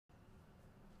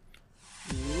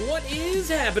is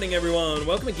happening, everyone?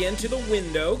 Welcome again to The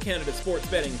Window, Canada's sports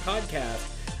betting podcast.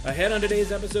 Ahead on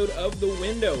today's episode of The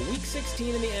Window, Week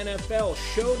 16 in the NFL,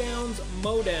 showdowns,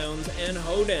 MOWdowns, and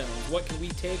HOEDOWNS. What can we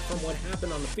take from what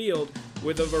happened on the field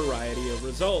with a variety of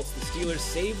results? The Steelers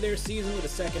saved their season with a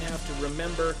second half to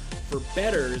remember for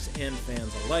bettors and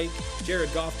fans alike.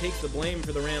 Jared Goff takes the blame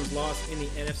for the Rams' loss in the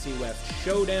NFC West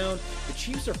showdown. The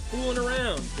Chiefs are fooling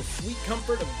around. The sweet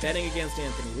comfort of betting against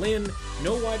Anthony Lynn.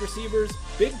 No wide receivers,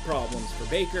 big problems for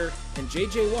Baker. And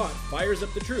J.J. Watt fires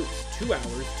up the troops 2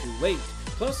 hours too late.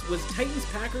 Plus, was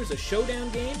Titans-Packers a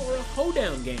showdown game or a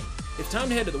hoedown game? It's time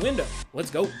to head to the window. Let's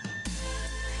go.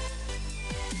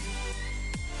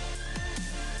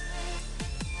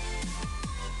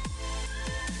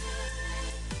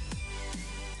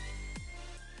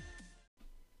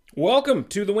 Welcome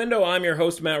to The Window. I'm your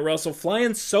host, Matt Russell,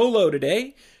 flying solo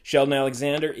today. Sheldon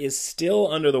Alexander is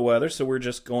still under the weather, so we're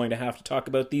just going to have to talk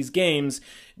about these games,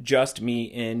 just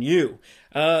me and you.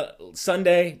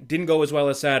 Sunday didn't go as well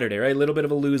as Saturday, right? A little bit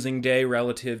of a losing day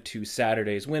relative to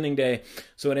Saturday's winning day,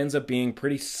 so it ends up being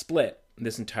pretty split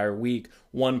this entire week.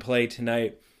 One play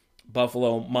tonight,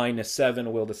 Buffalo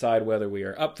 -7 will decide whether we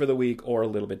are up for the week or a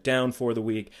little bit down for the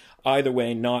week. Either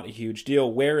way, not a huge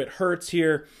deal. Where it hurts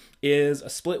here is a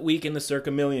split week in the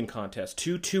Circa Million contest.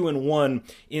 2-2-1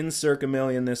 in Circa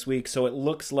Million this week, so it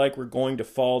looks like we're going to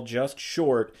fall just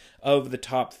short of the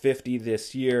top 50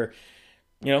 this year.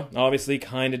 You know, obviously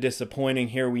kind of disappointing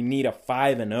here. We need a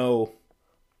 5-0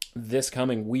 this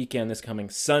coming weekend, this coming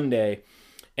Sunday,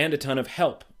 and a ton of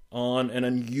help on an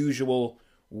unusual,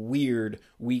 weird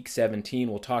Week 17.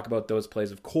 We'll talk about those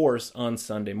plays, of course, on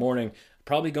Sunday morning.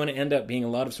 Probably going to end up being a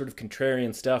lot of sort of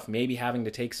contrarian stuff, maybe having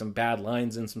to take some bad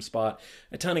lines in some spot.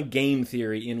 A ton of game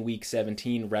theory in Week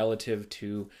 17 relative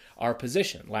to our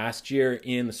position. Last year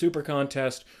in the Super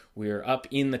Contest, we were up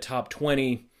in the top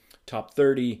 20, top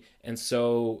 30, and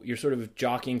so you're sort of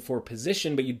jockeying for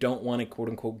position, but you don't want to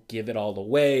quote-unquote give it all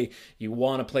away. You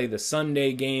want to play the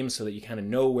Sunday game so that you kind of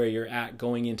know where you're at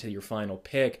going into your final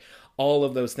pick. All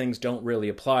of those things don't really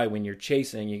apply when you're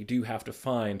chasing. You do have to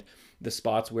find the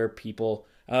spots where people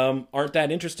aren't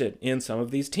that interested in some of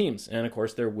these teams. And of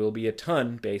course, there will be a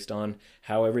ton based on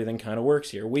how everything kind of works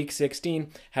here. Week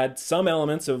 16 had some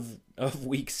elements of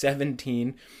Week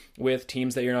 17 with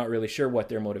teams that you're not really sure what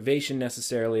their motivation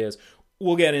necessarily is.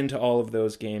 We'll get into all of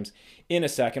those games in a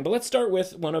second, but let's start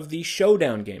with one of the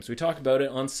showdown games. We talked about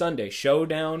it on Sunday.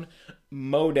 Showdown,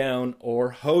 MOWdown,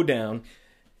 or HOEDOWN.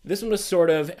 This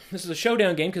is a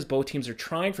showdown game because both teams are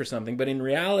trying for something, but in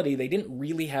reality, they didn't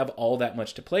really have all that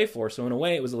much to play for. So in a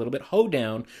way, it was a little bit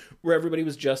hoedown, where everybody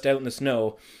was just out in the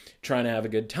snow trying to have a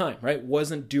good time, right?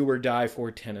 Wasn't do or die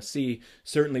for Tennessee,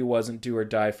 certainly wasn't do or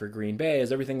die for Green Bay,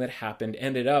 as everything that happened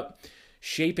ended up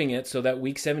shaping it so that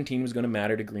Week 17 was going to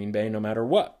matter to Green Bay no matter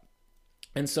what.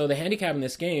 And so the handicap in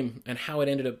this game and how it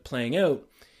ended up playing out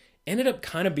ended up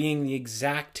kind of being the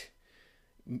exact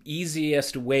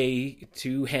easiest way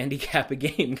to handicap a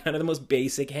game. Kind of the most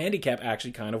basic handicap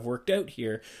actually kind of worked out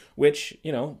here, which,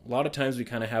 you know, a lot of times we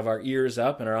kind of have our ears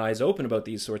up and our eyes open about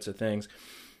these sorts of things.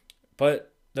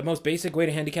 But the most basic way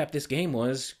to handicap this game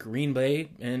was Green Bay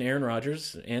and Aaron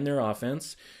Rodgers and their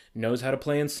offense knows how to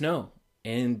play in snow,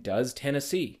 and does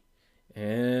Tennessee.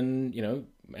 And, you know,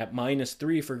 at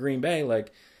 -3 for Green Bay,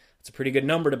 like, it's a pretty good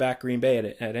number to back Green Bay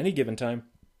at any given time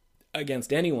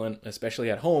against anyone, especially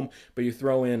at home, but you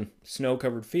throw in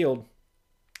snow-covered field,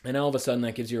 and all of a sudden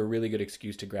that gives you a really good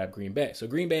excuse to grab Green Bay. So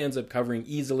Green Bay ends up covering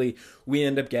easily. We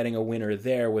end up getting a winner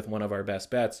there with one of our best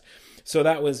bets. So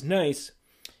that was nice.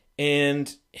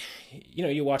 And, you know,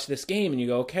 you watch this game and you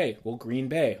go, okay, well, Green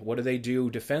Bay, what do they do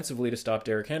defensively to stop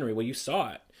Derrick Henry? Well, you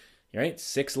saw it, right?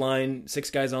 6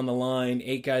 guys on the line,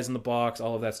 8 guys in the box,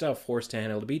 all of that stuff, forced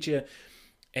Tannehill to beat you.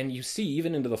 And you see,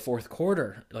 even into the fourth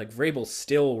quarter, like, Vrabel's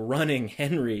still running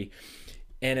Henry.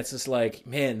 And it's just like,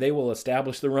 man, they will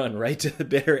establish the run right to the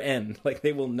bitter end. Like,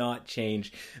 they will not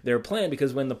change their plan,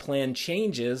 because when the plan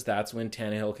changes, that's when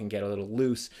Tannehill can get a little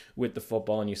loose with the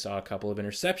football, and you saw a couple of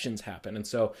interceptions happen. And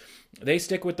so they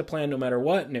stick with the plan no matter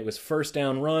what, and it was first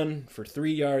down run for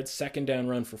 3 yards, second down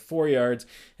run for 4 yards,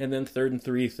 and then 3rd and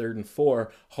 3, 3rd and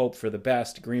 4, hope for the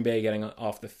best. Green Bay getting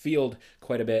off the field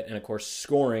quite a bit, and of course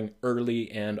scoring early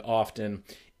and often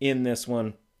in this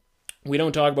one. We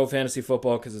don't talk about fantasy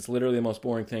football because it's literally the most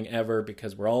boring thing ever,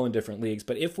 because we're all in different leagues.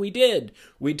 But if we did,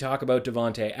 we'd talk about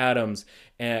Davante Adams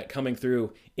coming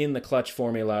through in the clutch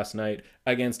for me last night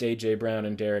against A.J. Brown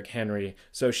and Derrick Henry.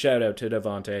 So shout out to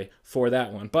Davante for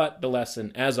that one. But the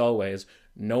lesson, as always,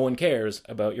 no one cares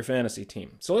about your fantasy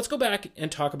team. So let's go back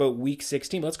and talk about Week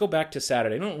 16. Let's go back to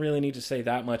Saturday. I don't really need to say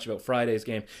that much about Friday's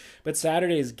game. But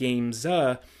Saturday's games,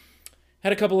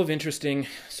 had a couple of interesting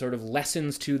sort of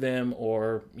lessons to them,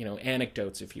 or,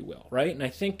 anecdotes, if you will, right? And I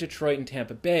think Detroit and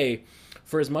Tampa Bay,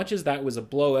 for as much as that was a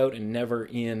blowout and never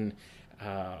in,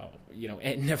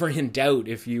 never in doubt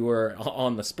if you were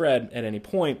on the spread at any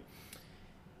point,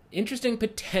 interesting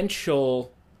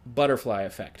potential butterfly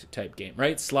effect type game,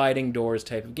 right? Sliding doors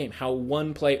type of game. How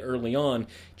one play early on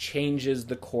changes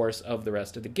the course of the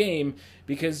rest of the game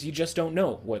because you just don't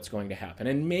know what's going to happen.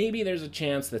 And maybe there's a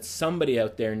chance that somebody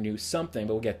out there knew something,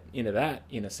 but we'll get into that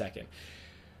in a second.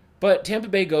 But Tampa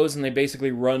Bay goes and they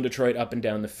basically run Detroit up and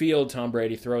down the field. Tom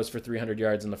Brady throws for 300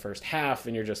 yards in the first half,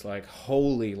 and you're just like,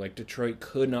 holy, Detroit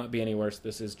could not be any worse.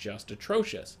 This is just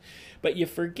atrocious. But you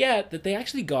forget that they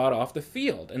actually got off the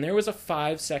field, and there was a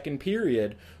 5-second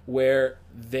period where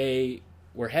they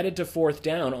were headed to fourth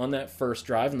down on that first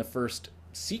drive in the first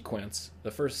sequence, the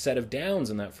first set of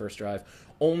downs in that first drive,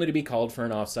 only to be called for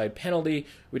an offside penalty,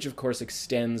 which of course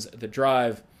extends the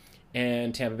drive.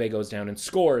 And Tampa Bay goes down and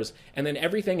scores. And then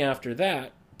everything after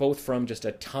that, both from just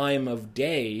a time of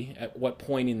day, at what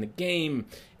point in the game,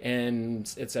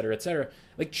 and et cetera,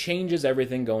 changes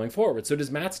everything going forward. So does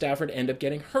Matt Stafford end up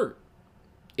getting hurt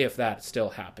if that still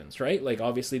happens, right?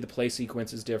 Obviously the play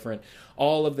sequence is different.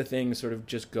 All of the things sort of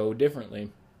just go differently.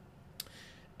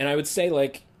 And I would say,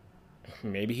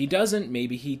 maybe he doesn't,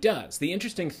 maybe he does. The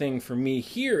interesting thing for me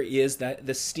here is that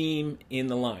the steam in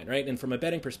the line, right? And from a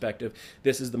betting perspective,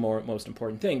 this is the most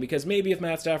important thing, because maybe if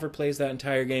Matt Stafford plays that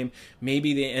entire game,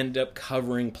 maybe they end up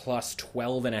covering plus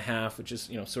 12.5, which is,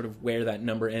 sort of where that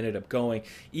number ended up going,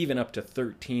 even up to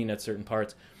 13 at certain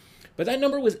parts. But that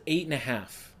number was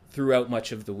 8.5 throughout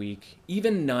much of the week,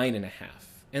 even 9.5.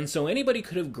 And so anybody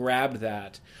could have grabbed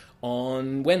that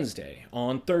on Wednesday,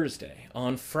 on Thursday,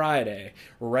 on Friday,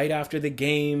 right after the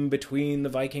game between the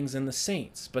Vikings and the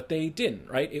Saints. But they didn't,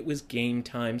 right? It was game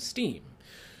time steam.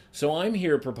 So I'm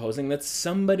here proposing that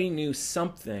somebody knew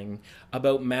something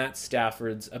about Matt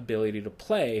Stafford's ability to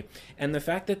play, and the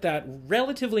fact that that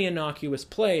relatively innocuous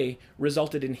play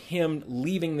resulted in him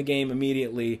leaving the game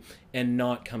immediately and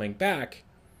not coming back,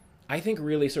 I think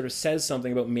really sort of says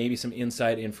something about maybe some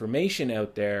inside information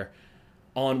out there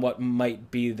on what might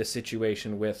be the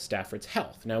situation with Stafford's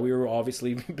health. Now,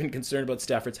 we've been concerned about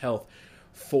Stafford's health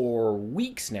for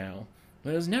weeks now, but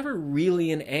it was never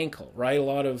really an ankle, right? A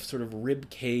lot of sort of rib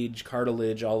cage,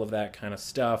 cartilage, all of that kind of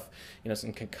stuff,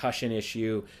 some concussion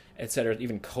issue, etc.,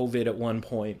 even COVID at one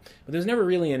point. But there's never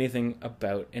really anything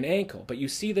about an ankle. But you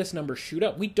see this number shoot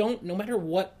up. We don't, no matter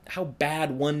how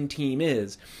bad one team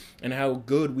is and how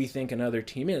good we think another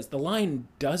team is, the line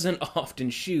doesn't often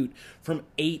shoot from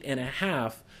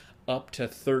 8.5 up to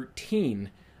 13,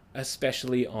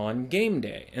 especially on game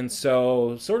day. And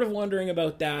so sort of wondering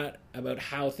about that, about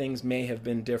how things may have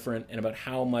been different and about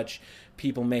how much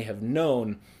people may have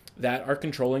known that are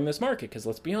controlling this market. Because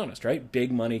let's be honest, right?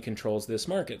 Big money controls this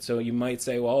market. So you might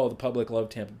say, well, the public love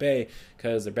Tampa Bay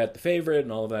because they bet the favorite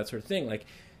and all of that sort of thing.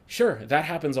 Sure, that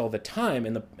happens all the time,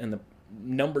 and the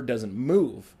number doesn't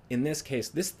move. In this case,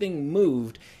 this thing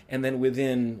moved, and then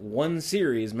within one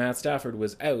series, Matt Stafford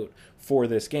was out for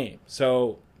this game.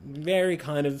 So very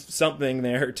kind of something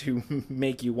there to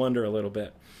make you wonder a little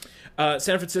bit.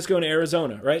 San Francisco and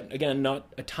Arizona, right? Again, not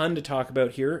a ton to talk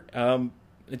about here.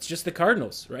 It's just the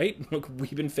Cardinals, right? Look,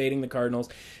 we've been fading the Cardinals.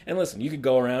 And listen, you could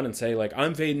go around and say,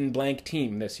 I'm fading blank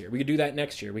team this year. We could do that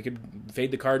next year. We could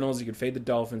fade the Cardinals, you could fade the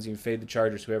Dolphins, you can fade the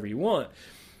Chargers, whoever you want.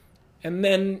 And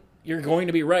then you're going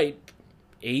to be right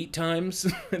 8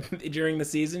 times during the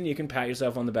season. You can pat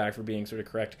yourself on the back for being sort of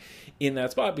correct in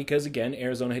that spot because, again,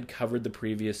 Arizona had covered the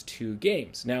previous 2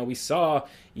 games. Now, we saw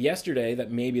yesterday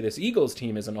that maybe this Eagles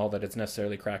team isn't all that it's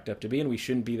necessarily cracked up to be, and we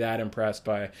shouldn't be that impressed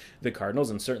by the Cardinals,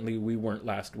 and certainly we weren't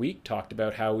last week. Talked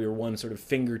about how we were one sort of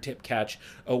fingertip catch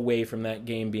away from that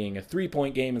game being a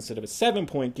 3-point game instead of a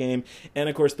 7-point game, and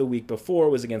of course the week before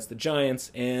was against the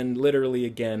Giants, and literally,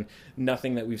 again,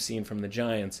 nothing that we've seen from the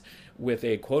Giants with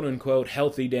a quote-unquote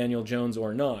healthy Daniel Jones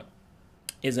or not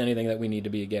is anything that we need to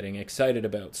be getting excited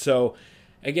about. So,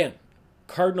 again,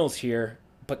 Cardinals here,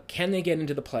 but can they get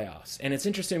into the playoffs? And it's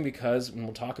interesting because, and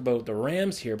we'll talk about the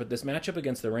Rams here, but this matchup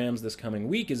against the Rams this coming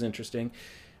week is interesting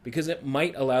because it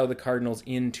might allow the Cardinals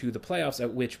into the playoffs,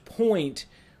 at which point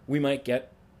we might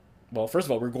get, well, first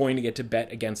of all, we're going to get to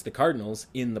bet against the Cardinals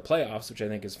in the playoffs, which I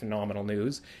think is phenomenal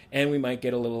news, and we might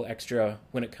get a little extra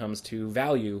when it comes to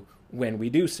value when we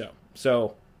do so.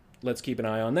 So let's keep an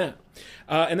eye on that.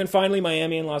 And then finally,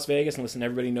 Miami and Las Vegas. And listen,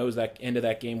 everybody knows that end of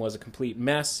that game was a complete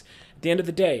mess. At the end of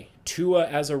the day, Tua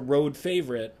as a road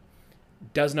favorite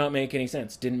does not make any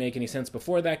sense. Didn't make any sense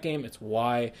before that game. It's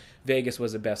why Vegas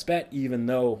was the best bet, even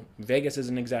though Vegas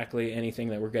isn't exactly anything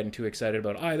that we're getting too excited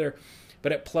about either.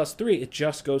 But at +3, it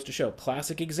just goes to show,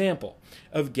 classic example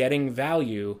of getting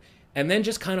value and then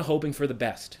just kind of hoping for the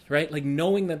best, right? Like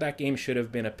knowing that that game should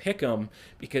have been a pick'em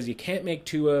because you can't make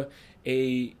Tua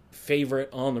a favorite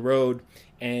on the road,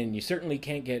 and you certainly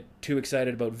can't get too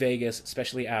excited about Vegas,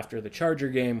 especially after the Charger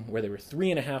game where they were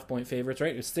 3.5-point favorites,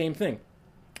 right? It was the same thing.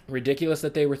 Ridiculous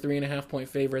that they were 3.5-point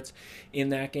favorites in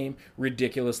that game.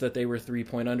 Ridiculous that they were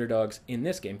 3-point underdogs in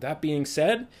this game. That being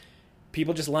said,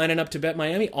 people just lining up to bet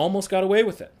Miami almost got away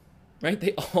with it, right?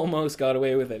 They almost got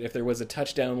away with it. If there was a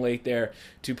touchdown late there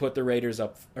to put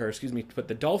the put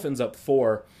the Dolphins up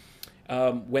 4,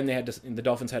 when the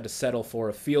Dolphins had to settle for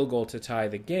a field goal to tie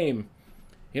the game,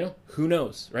 who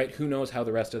knows, right? Who knows how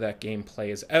the rest of that game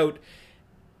plays out?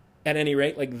 At any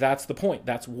rate, like that's the point.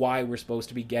 That's why we're supposed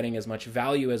to be getting as much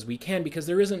value as we can, because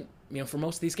there isn't, for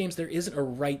most of these games, there isn't a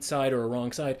right side or a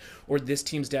wrong side, or this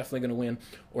team's definitely going to win,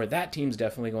 or that team's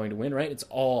definitely going to win, right? It's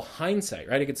all hindsight,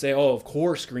 right? I could say, oh, of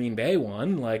course Green Bay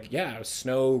won. Like, yeah,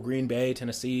 snow, Green Bay,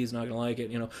 Tennessee's not going to like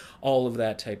it, all of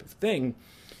that type of thing.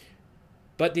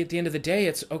 But at the end of the day,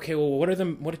 it's, okay, well,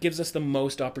 what gives us the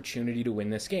most opportunity to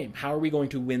win this game? How are we going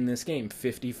to win this game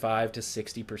 55 to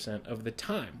 60% of the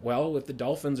time? Well, if the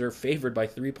Dolphins are favored by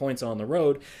 3 points on the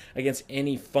road against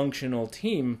any functional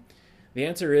team, the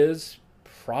answer is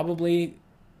probably,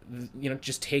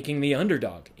 just taking the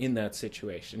underdog in that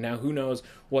situation. Now, who knows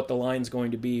what the line's going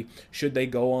to be should they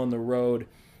go on the road,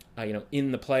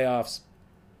 in the playoffs.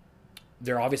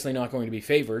 They're obviously not going to be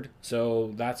favored,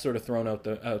 so that's sort of thrown out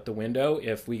the window.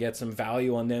 If we get some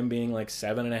value on them being like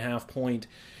 7.5-point,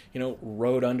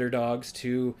 road underdogs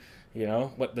to, the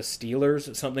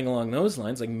Steelers, something along those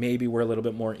lines, like maybe we're a little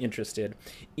bit more interested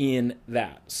in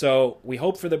that. So we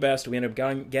hope for the best. We end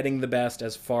up getting the best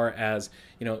as far as,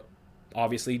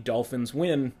 obviously Dolphins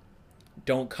win,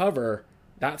 don't cover.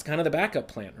 That's kind of the backup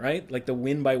plan, right? Like the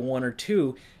win by 1 or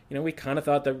 2, we kind of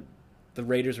thought that the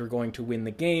Raiders were going to win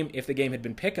the game. If the game had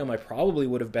been pick'em, I probably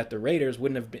would have bet the Raiders.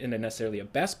 Wouldn't have been necessarily a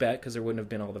best bet because there wouldn't have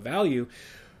been all the value,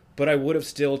 but I would have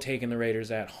still taken the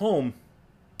Raiders at home,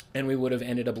 and we would have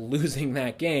ended up losing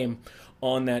that game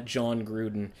on that John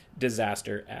Gruden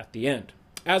disaster at the end.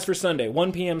 As for Sunday,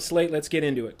 1 p.m. slate, let's get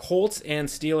into it. Colts and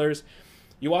Steelers.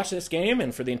 You watch this game,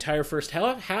 and for the entire first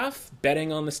half,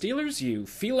 betting on the Steelers, you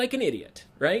feel like an idiot,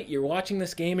 right? You're watching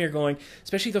this game, you're going,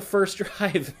 especially the first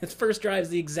drive. The first drive is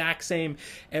the exact same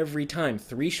every time.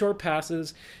 3 short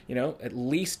passes, at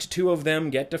least 2 of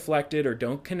them get deflected or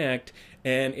don't connect,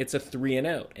 and it's a 3 and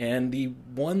out. And the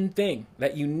one thing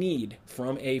that you need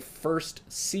from a first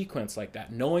sequence like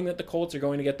that, knowing that the Colts are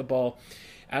going to get the ball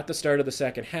at the start of the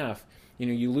second half,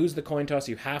 you lose the coin toss,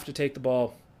 you have to take the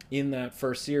ball in that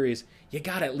first series, you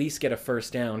got to at least get a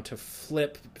first down to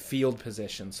flip field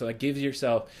position. So that gives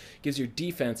your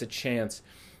defense a chance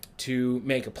to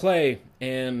make a play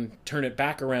and turn it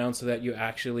back around so that you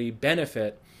actually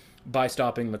benefit by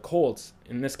stopping the Colts.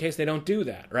 In this case, they don't do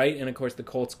that, right? And of course, the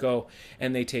Colts go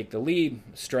and they take the lead,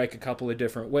 strike a couple of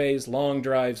different ways, long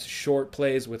drives, short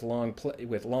plays with long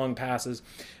passes,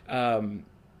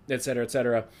 et cetera, et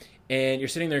cetera. And you're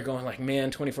sitting there going like,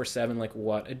 man, 24/7, like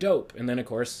what a dope. And then, of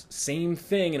course, same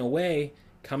thing in a way,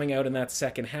 coming out in that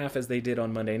second half as they did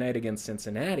on Monday night against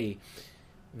Cincinnati.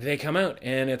 They come out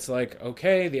and it's like,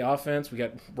 okay, the offense, we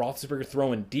got Roethlisberger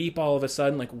throwing deep all of a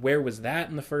sudden. Like, where was that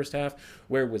in the first half?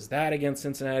 Where was that against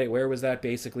Cincinnati? Where was that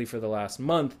basically for the last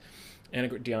month?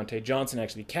 And Deontay Johnson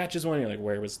actually catches one. You're like,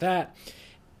 where was that?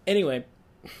 Anyway,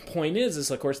 point is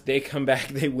of course, they come back,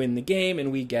 they win the game, and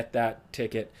we get that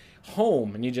ticket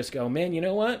home. And you just go, man, you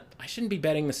know what? I shouldn't be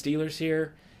betting the Steelers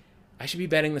here. I should be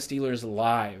betting the Steelers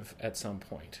live at some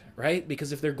point, right?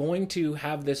 Because if they're going to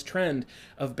have this trend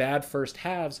of bad first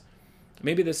halves,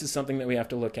 maybe this is something that we have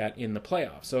to look at in the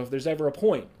playoffs. So if there's ever a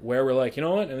point where we're like, you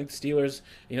know what, I think the Steelers,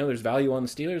 there's value on the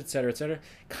Steelers, et cetera,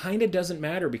 kind of doesn't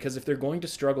matter, because if they're going to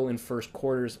struggle in first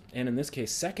quarters, and in this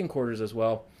case, second quarters as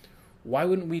well, why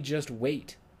wouldn't we just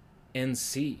wait and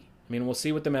see? I mean, we'll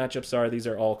see what the matchups are. These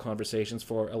are all conversations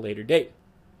for a later date.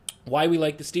 Why we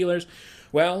like the Steelers?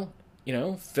 Well,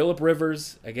 Phillip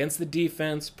Rivers against the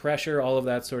defense, pressure, all of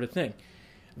that sort of thing.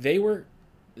 They were,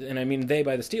 and I mean they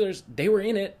by the Steelers, they were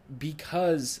in it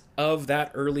because of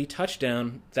that early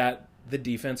touchdown that the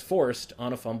defense forced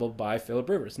on a fumble by Phillip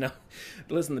Rivers. Now,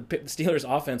 listen, the Steelers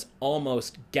offense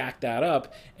almost gacked that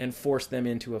up and forced them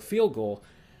into a field goal,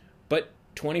 but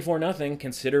 24-0,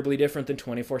 considerably different than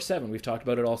 24-7. We've talked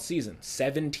about it all season.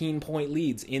 17-point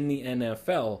leads in the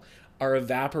NFL are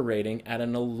evaporating at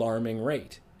an alarming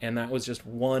rate. And that was just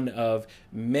one of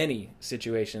many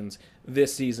situations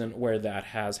this season where that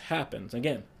has happened.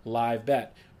 Again, live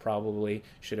bet probably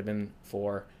should have been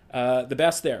for The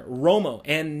best there, Romo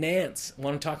and Nance. I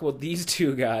want to talk about these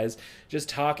two guys, just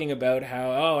talking about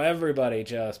how, everybody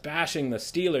just bashing the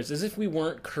Steelers, as if we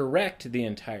weren't correct the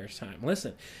entire time.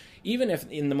 Listen, even if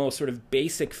in the most sort of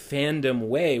basic fandom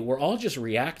way, we're all just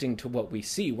reacting to what we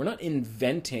see. We're not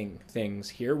inventing things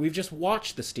here. We've just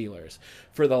watched the Steelers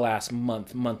for the last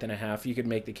month and a half. You could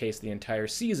make the case the entire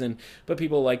season, but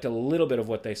people liked a little bit of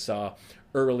what they saw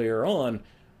earlier on.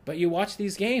 But you watch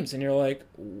these games and you're like,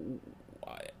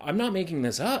 I'm not making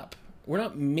this up. We're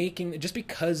not making, just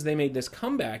because they made this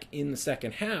comeback in the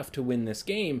second half to win this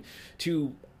game,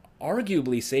 to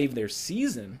arguably save their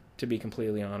season, to be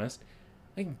completely honest,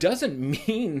 like, doesn't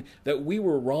mean that we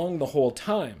were wrong the whole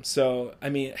time. So, I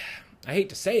mean, I hate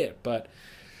to say it, but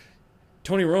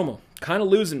Tony Romo, kind of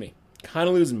losing me,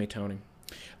 Tony.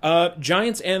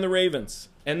 Giants and the Ravens.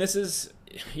 And this is,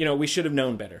 we should have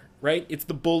known better, right? It's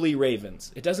the bully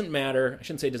Ravens. It doesn't matter. I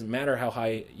shouldn't say it doesn't matter how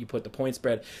high you put the point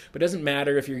spread, but it doesn't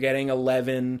matter if you're getting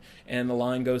 11 and the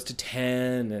line goes to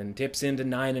 10 and dips into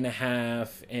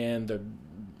 9.5 and the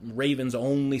Ravens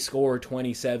only score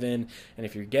 27, and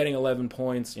if you're getting 11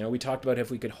 points, we talked about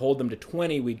if we could hold them to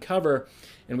 20, we'd cover,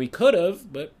 and we could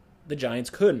have, but the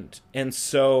Giants couldn't. And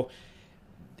so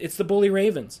it's the bully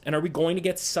Ravens. And are we going to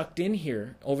get sucked in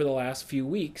here over the last few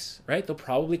weeks, right? They'll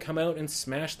probably come out and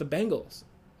smash the Bengals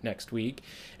next week,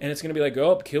 and it's going to be like,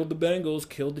 killed the Bengals,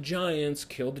 killed the Giants,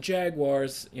 killed the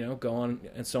Jaguars, go on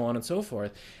and so on and so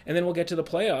forth. And then we'll get to the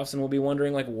playoffs and we'll be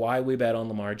wondering like why we bet on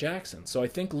Lamar Jackson. So I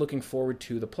think looking forward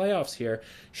to the playoffs here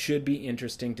should be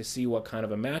interesting to see what kind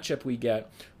of a matchup we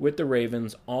get with the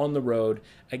Ravens on the road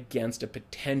against a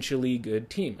potentially good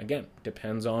team. Again,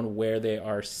 depends on where they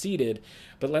are seated,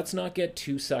 but let's not get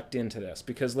too sucked into this,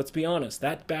 because let's be honest,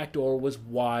 that back door was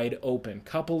wide open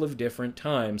couple of different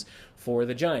times for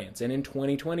the Giants. And in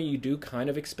 2020, you do kind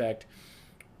of expect,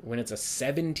 when it's a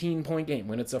 17-point game,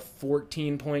 when it's a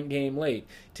 14-point game late,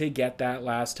 to get that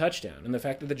last touchdown. And the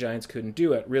fact that the Giants couldn't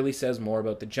do it really says more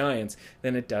about the Giants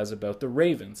than it does about the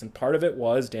Ravens. And part of it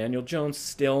was Daniel Jones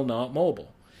still not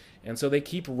mobile. And so they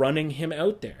keep running him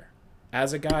out there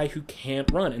as a guy who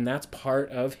can't run, and that's part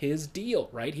of his deal,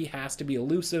 right? He has to be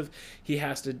elusive. They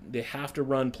have to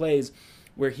run plays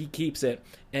where he keeps it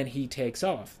and he takes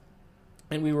off.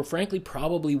 And we were frankly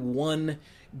probably one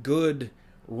good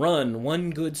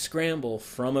scramble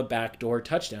from a backdoor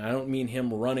touchdown. I don't mean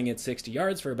him running it 60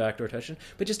 yards for a backdoor touchdown,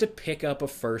 but just to pick up a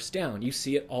first down. You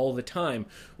see it all the time,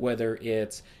 whether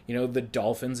it's, the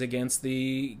Dolphins against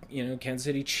the, Kansas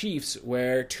City Chiefs,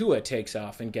 where Tua takes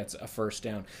off and gets a first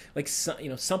down. Like,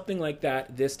 something like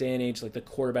that this day and age, like the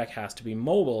quarterback has to be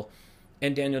mobile,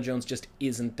 and Daniel Jones just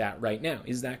isn't that right now.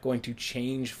 Is that going to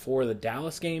change for the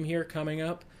Dallas game here coming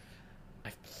up? I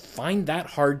find that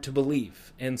hard to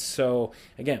believe. And so,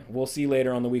 again, we'll see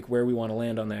later on the week where we want to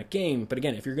land on that game. But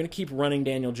again, if you're going to keep running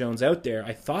Daniel Jones out there,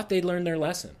 I thought they'd learn their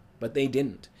lesson, but they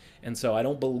didn't. And so I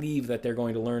don't believe that they're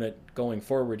going to learn it going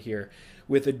forward here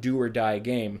with a do-or-die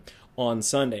game on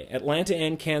Sunday. Atlanta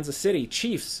and Kansas City,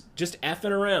 Chiefs just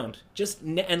effing around,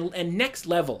 and next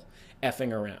level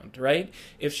effing around, right?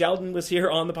 If Sheldon was here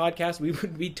on the podcast, we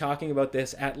would be talking about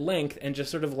this at length and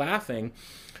just sort of laughing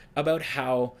about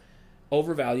how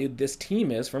overvalued this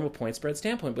team is from a point spread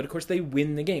standpoint. But of course they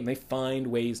win the game. They find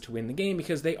ways to win the game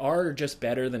because they are just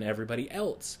better than everybody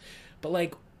else. But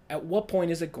like, at what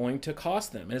point is it going to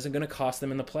cost them? And is it going to cost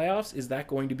them in the playoffs? Is that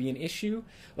going to be an issue?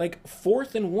 Like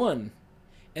 4th and 1,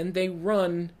 and they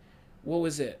run,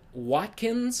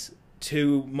 Watkins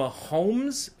to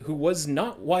Mahomes, who was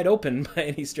not wide open by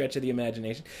any stretch of the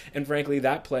imagination. And frankly,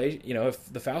 that play,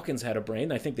 if the Falcons had a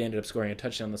brain, I think they ended up scoring a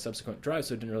touchdown on the subsequent drive,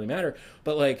 so it didn't really matter.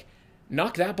 But like,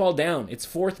 knock that ball down. It's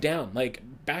 4th down. Like,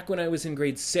 back when I was in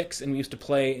grade 6 and we used to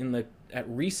play at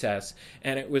recess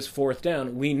and it was 4th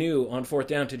down, we knew on 4th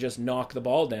down to just knock the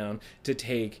ball down to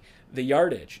take the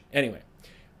yardage. Anyway,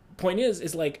 point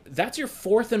is like, that's your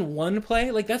 4th and 1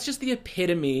 play. Like, that's just the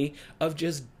epitome of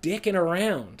just dicking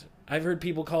around. I've heard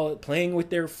people call it playing with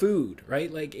their food,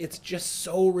 right? Like, it's just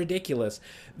so ridiculous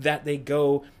that they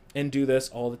go and do this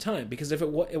all the time. Because if it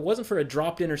wasn't for a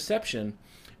dropped interception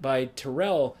by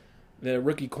Terrell, the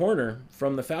rookie corner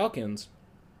from the Falcons,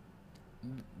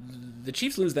 the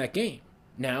Chiefs lose that game.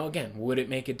 Now, again, would it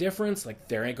make a difference? Like,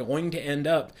 they're going to end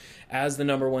up as the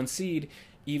number 1 seed,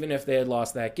 even if they had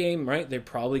lost that game, right? They'd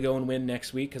probably go and win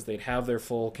next week because they'd have their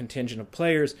full contingent of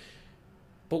players.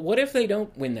 But what if they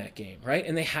don't win that game, right?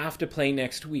 And they have to play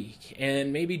next week,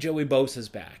 and maybe Joey Bosa's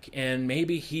back, and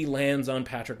maybe he lands on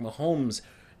Patrick Mahomes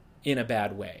in a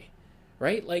bad way.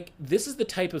 Right? Like, this is the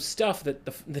type of stuff that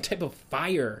the type of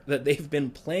fire that they've been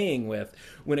playing with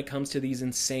when it comes to these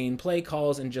insane play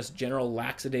calls and just general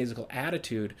lackadaisical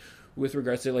attitude with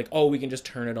regards to like, oh, we can just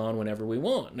turn it on whenever we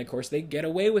want. And of course they get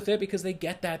away with it because they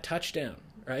get that touchdown,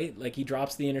 right? Like he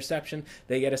drops the interception,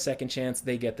 they get a second chance,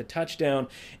 they get the touchdown.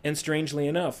 And strangely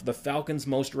enough, the Falcons'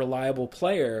 most reliable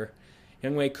player,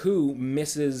 Younghoe Koo,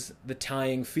 misses the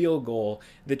tying field goal.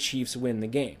 The Chiefs win the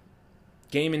game.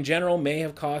 Game in general may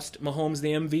have cost Mahomes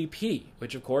the MVP,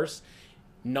 which of course,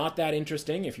 not that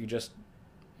interesting if you just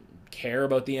care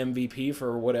about the MVP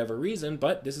for whatever reason,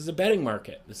 but this is a betting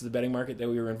market. This is a betting market that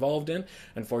we were involved in.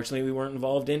 Unfortunately, we weren't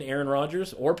involved in Aaron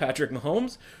Rodgers or Patrick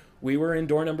Mahomes. We were in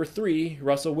door number 3,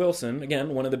 Russell Wilson. Again,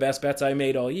 one of the best bets I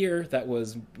made all year. That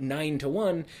was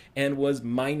 9-1 and was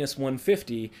minus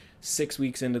 150 6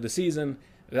 weeks into the season.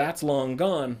 That's long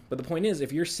gone. But the point is,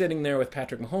 if you're sitting there with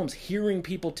Patrick Mahomes, hearing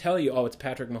people tell you, oh, it's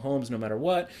Patrick Mahomes no matter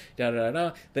what,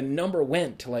 the number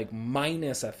went to like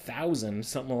minus 1,000,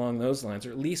 something along those lines,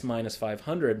 or at least minus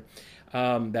 500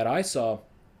 that I saw.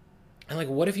 And like,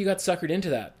 what if you got suckered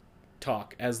into that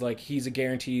talk as like he's a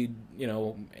guaranteed,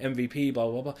 MVP, blah,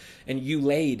 blah, blah, and you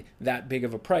laid that big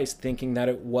of a price thinking that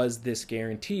it was this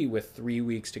guarantee with 3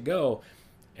 weeks to go?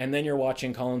 And then you're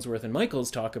watching Collinsworth and Michaels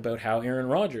talk about how Aaron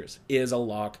Rodgers is a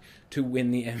lock to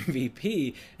win the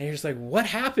MVP. And you're just like, what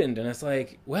happened? And it's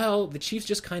like, well, the Chiefs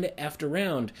just kind of effed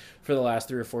around for the last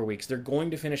 3 or 4 weeks. They're going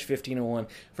to finish 15-1.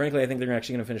 Frankly, I think they're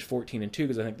actually going to finish 14-2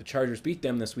 because I think the Chargers beat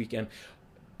them this weekend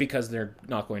because they're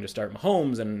not going to start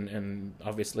Mahomes. And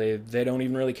obviously, they don't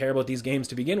even really care about these games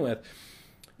to begin with.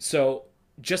 So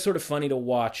just sort of funny to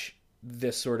watch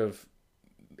this sort of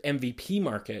MVP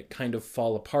market kind of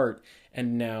fall apart,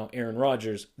 and now Aaron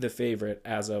Rodgers the favorite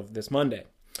as of this Monday.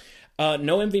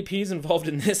 No MVPs involved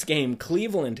in this game.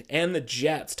 Cleveland and the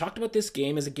Jets. Talked about this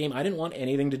game as a game I didn't want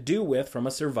anything to do with from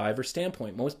a Survivor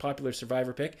standpoint. Most popular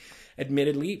Survivor pick.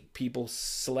 Admittedly, people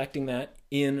selecting that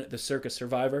in the Circus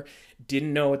Survivor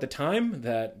didn't know at the time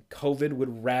that COVID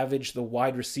would ravage the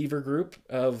wide receiver group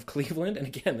of Cleveland. And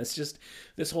again,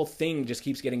 this whole thing just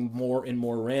keeps getting more and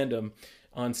more random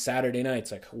on Saturday nights.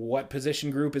 Like, what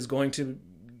position group is going to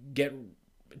get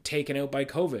taken out by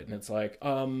COVID? And it's like,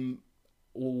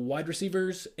 wide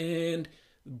receivers and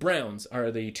Browns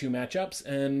are the 2 matchups,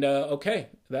 and okay,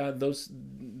 those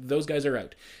guys are out.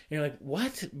 And you're like,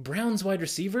 what? Browns wide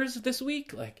receivers this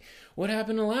week? Like, what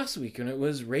happened to last week when it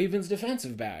was Ravens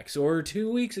defensive backs, or 2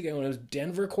 weeks ago when it was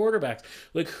Denver quarterbacks?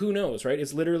 Like, who knows, right?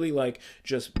 It's literally like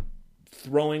just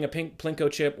throwing a Plinko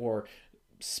chip or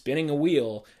spinning a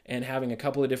wheel and having a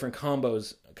couple of different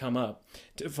combos come up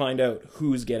to find out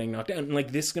who's getting knocked out. And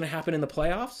like, this is going to happen in the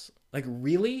playoffs? Like,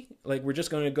 really? Like, we're just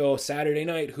going to go Saturday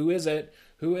night. Who is it?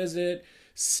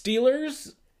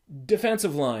 Steelers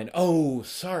defensive line. Oh,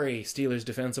 sorry, Steelers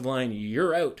defensive line.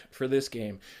 You're out for this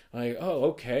game. Like, oh,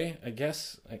 okay. I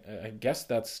guess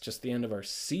that's just the end of our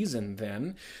season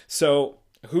then. So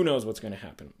who knows what's going to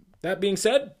happen. That being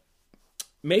said,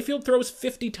 Mayfield throws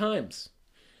 50 times.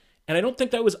 And I don't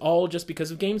think that was all just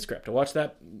because of game script. I watched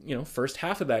that, first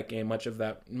half of that game, much of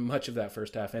that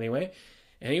first half anyway.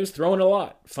 And he was throwing a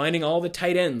lot, finding all the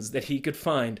tight ends that he could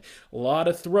find. A lot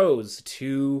of throws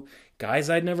to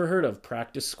guys I'd never heard of,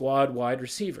 practice squad wide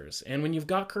receivers. And when you've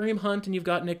got Kareem Hunt and you've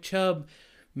got Nick Chubb,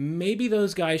 maybe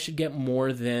those guys should get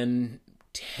more than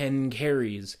 10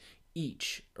 carries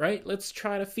each, right? Let's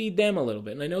try to feed them a little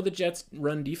bit. And I know the Jets'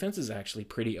 run defense is actually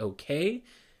pretty okay,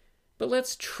 but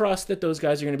let's trust that those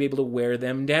guys are going to be able to wear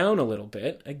them down a little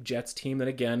bit. A Jets team that,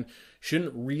 again,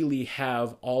 shouldn't really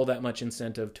have all that much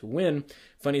incentive to win.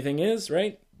 Funny thing is,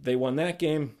 right, they won that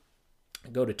game,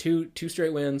 go to two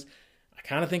straight wins. I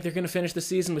kind of think they're going to finish the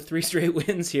season with 3 straight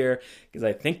wins here because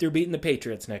I think they're beating the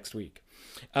Patriots next week.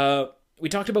 We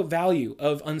talked about value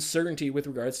of uncertainty with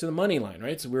regards to the money line,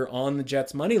 right? So we're on the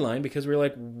Jets money line because we're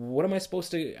like, how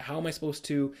am I supposed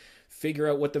to figure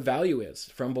out what the value is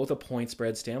from both a point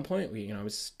spread standpoint? I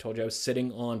told you I was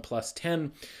sitting on plus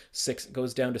 10, 6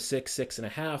 goes down to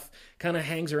 6.5, kind of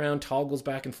hangs around, toggles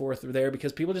back and forth there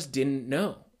because people just didn't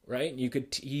know, right? You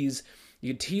could tease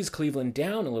Cleveland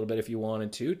down a little bit if you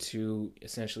wanted to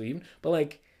essentially even,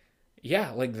 but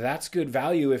that's good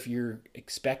value if you're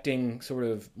expecting sort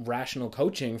of rational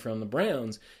coaching from the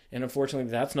Browns. And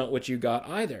unfortunately, that's not what you got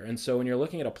either. And so when you're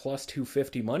looking at a plus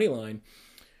 250 money line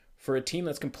for a team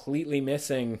that's completely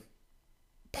missing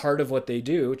part of what they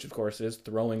do, which of course is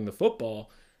throwing the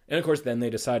football, and of course then they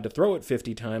decide to throw it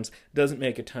 50 times, doesn't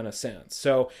make a ton of sense.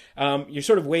 So you're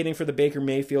sort of waiting for the Baker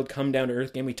Mayfield come down to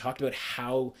earth game. We talked about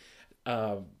how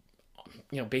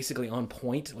basically on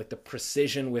point, like the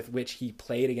precision with which he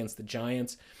played against the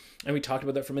Giants. And we talked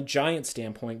about that from a Giants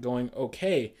standpoint, going,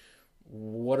 okay,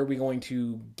 what are we going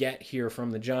to get here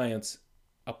from the Giants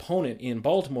opponent in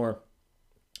Baltimore?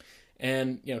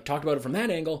 And, talked about it from that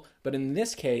angle. But in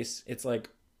this case, it's like,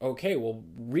 okay, well,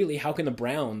 really, how can the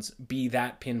Browns be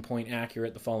that pinpoint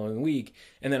accurate the following week?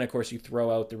 And then, of course, you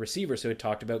throw out the receiver. So it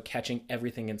talked about catching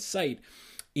everything in sight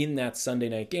in that Sunday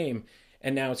night game.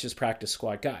 And now it's just practice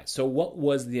squad guys. So what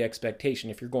was the expectation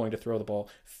if you're going to throw the ball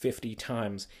 50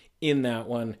 times in that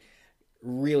one?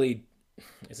 Really,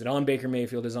 is it on Baker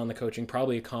Mayfield? Is it on the coaching?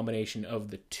 Probably a combination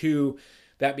of the two.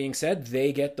 That being said,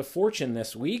 they get the fortune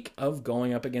this week of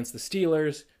going up against the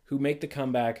Steelers, who make the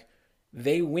comeback.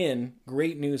 They win.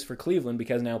 Great news for Cleveland,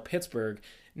 because now Pittsburgh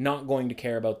not going to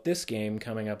care about this game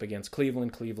coming up against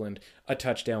Cleveland. Cleveland, a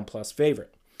touchdown plus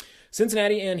favorite.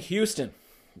 Cincinnati and Houston.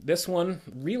 This one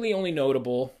really only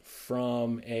notable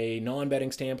from a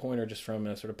non-betting standpoint or just from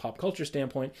a sort of pop culture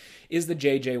standpoint is the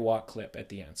J.J. Watt clip at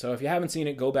the end. So if you haven't seen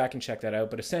it, go back and check that out.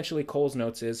 But essentially, Cole's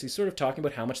notes is he's sort of talking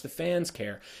about how much the fans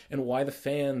care and why the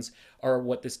fans are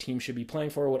what this team should be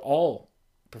playing for, what all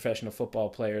professional football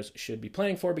players should be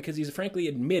playing for, because he's frankly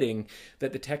admitting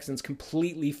that the Texans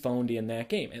completely phoned in that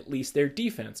game. At least their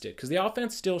defense did, because the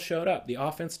offense still showed up. The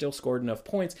offense still scored enough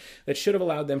points that should have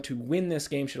allowed them to win this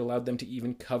game, should have allowed them to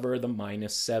even cover the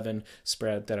 -7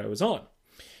 spread that I was on.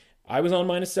 I was on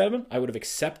 -7. I would have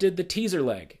accepted the teaser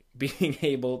leg being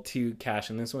able to cash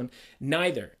in this one.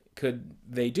 Neither could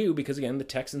they do, because again, the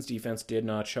Texans defense did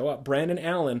not show up. Brandon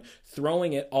Allen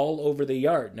throwing it all over the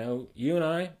yard. Now, you and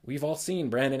I, we've all seen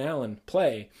Brandon Allen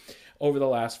play over the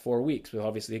last 4 weeks, with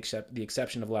obviously the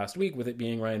exception of last week with it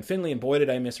being Ryan Finley, and boy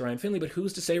did I miss Ryan Finley, but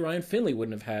who's to say Ryan Finley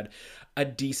wouldn't have had a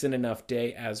decent enough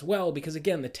day as well, because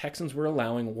again, the Texans were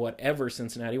allowing whatever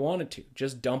Cincinnati wanted to.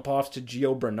 Just dump offs to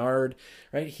Gio Bernard,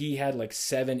 right? He had like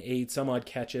 7, 8, some odd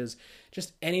catches.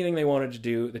 Just anything they wanted to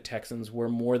do, the Texans were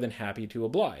more than happy to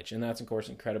oblige, and that's, of course,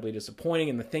 incredibly disappointing,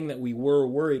 and the thing that we were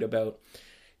worried about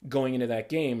going into that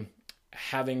game,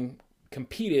 having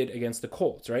competed against the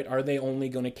Colts, right? Are they only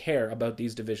going to care about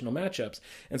these divisional matchups?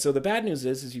 And so the bad news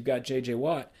is you've got J.J.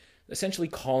 Watt essentially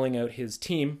calling out his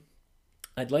team.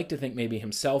 I'd like to think maybe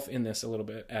himself in this a little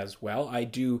bit as well. I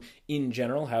do, in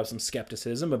general, have some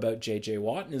skepticism about J.J.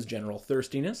 Watt and his general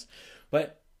thirstiness.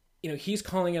 But, he's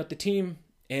calling out the team,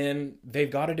 and they've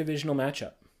got a divisional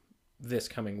matchup this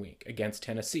coming week against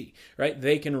Tennessee, right?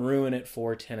 They can ruin it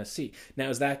for Tennessee.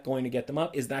 Now, is that going to get them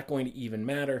up? Is that going to even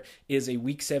matter? Is a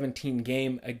Week 17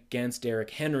 game against Derrick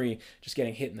Henry, just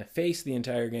getting hit in the face the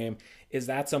entire game, is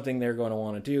that something they're going to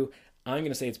want to do? I'm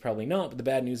going to say it's probably not, but the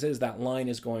bad news is that line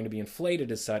is going to be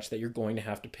inflated as such that you're going to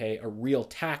have to pay a real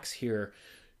tax here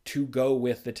to go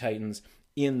with the Titans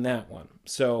in that one.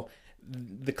 So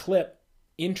the clip,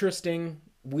 interesting.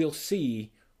 We'll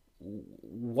see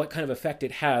what kind of effect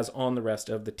it has on the rest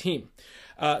of the team.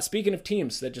 Speaking of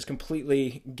teams that just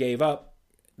completely gave up,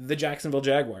 the Jacksonville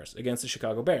Jaguars against the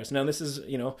Chicago Bears. Now, this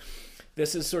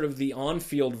is sort of the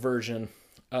on-field version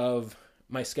of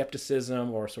my skepticism,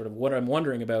 or sort of what I'm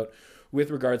wondering about with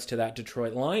regards to that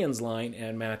Detroit Lions line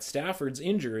and Matt Stafford's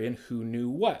injury and who knew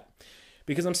what.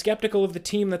 Because I'm skeptical of the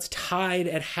team that's tied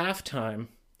at halftime,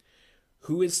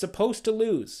 who is supposed to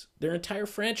lose. Their entire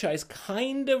franchise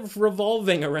kind of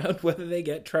revolving around whether they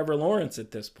get Trevor Lawrence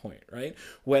at this point, right?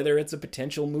 Whether it's a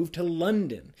potential move to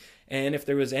London. And if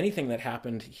there was anything that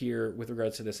happened here with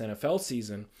regards to this NFL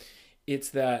season, it's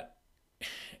that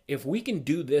if we can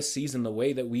do this season the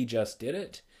way that we just did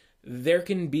it, there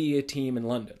can be a team in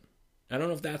London. I don't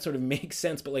know if that sort of makes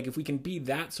sense, but if we can be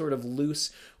that sort of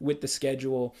loose with the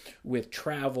schedule, with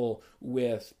travel,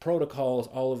 with protocols,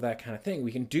 all of that kind of thing,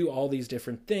 we can do all these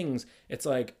different things.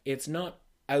 It's not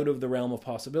out of the realm of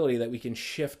possibility that we can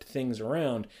shift things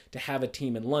around to have a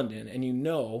team in London.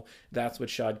 And that's what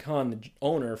Shad Khan, the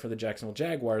owner for the Jacksonville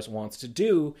Jaguars, wants to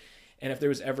do. And if there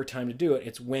was ever time to do it,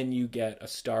 it's when you get a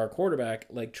star quarterback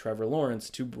like Trevor Lawrence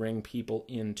to bring people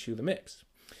into the mix.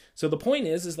 So the point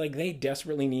is they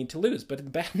desperately need to lose. But the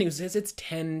bad news is it's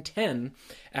 10-10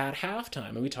 at halftime.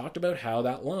 And we talked about how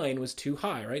that line was too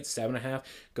high, right? 7.5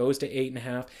 goes to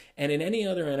 8.5. And in any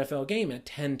other NFL game at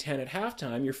 10-10 at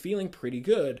halftime, you're feeling pretty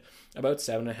good about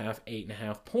 7.5,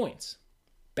 8.5 points.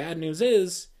 Bad news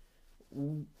is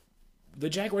the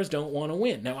Jaguars don't want to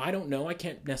win. Now, I don't know. I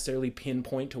can't necessarily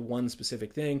pinpoint to one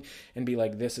specific thing and be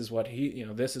like, this is what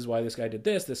this is why this guy did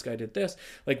this guy did this.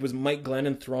 Was Mike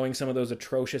Glennon throwing some of those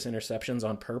atrocious interceptions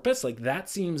on purpose? That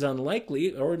seems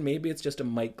unlikely, or maybe it's just a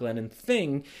Mike Glennon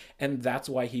thing, and that's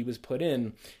why he was put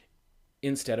in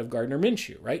instead of Gardner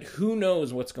Minshew, right? Who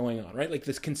knows what's going on, right?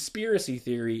 This conspiracy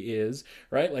theory is,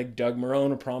 right? Doug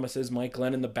Marrone promises Mike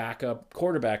Glennon the backup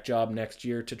quarterback job next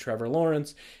year to Trevor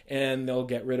Lawrence, and they'll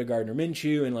get rid of Gardner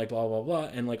Minshew and blah, blah, blah.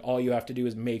 And all you have to do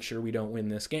is make sure we don't win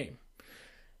this game.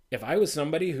 If I was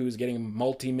somebody who's getting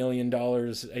multi-million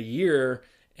dollars a year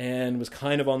and was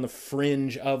kind of on the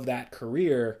fringe of that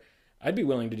career, I'd be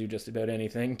willing to do just about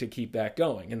anything to keep that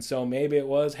going. And so maybe it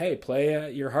was, hey,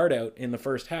 play your heart out in the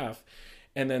first half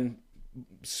and then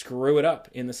screw it up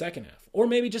in the second half. Or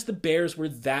maybe just the Bears were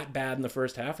that bad in the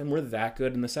first half and were that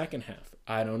good in the second half.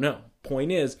 I don't know.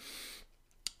 Point is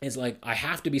like, I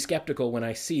have to be skeptical when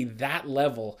I see that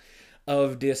level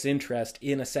of disinterest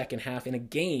in a second half in a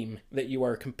game that you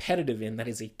are competitive in, that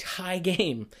is a tie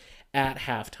game at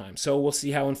halftime. So we'll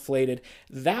see how inflated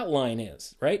that line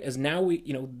is, right? As now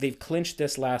they've clinched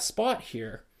this last spot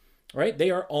here, right? They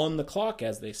are on the clock,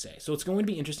 as they say. So it's going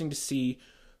to be interesting to see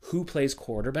who plays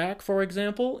quarterback, for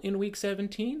example, in Week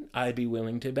 17. I'd be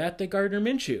willing to bet that Gardner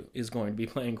Minshew is going to be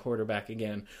playing quarterback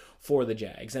again for the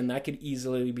Jags. And that could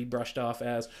easily be brushed off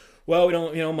as, well, we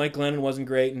don't, Mike Glennon wasn't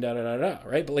great and da-da-da-da,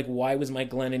 right? But, like, why was Mike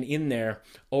Glennon in there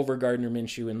over Gardner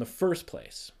Minshew in the first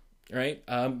place, right?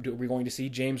 We're going to see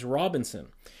James Robinson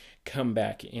come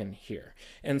back in here.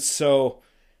 And so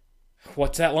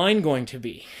what's that line going to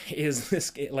be? Is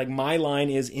this, like, my line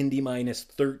is Indy minus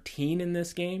 13 in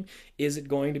this game. Is it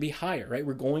going to be higher, right?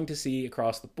 We're going to see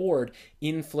across the board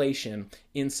inflation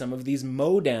in some of these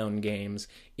MOW games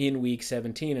in Week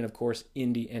 17. And, of course,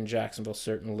 Indy and Jacksonville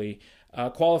certainly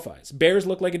qualifies. Bears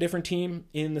look like a different team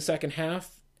in the second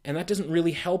half, and that doesn't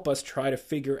really help us try to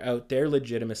figure out their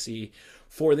legitimacy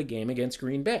for the game against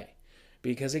Green Bay.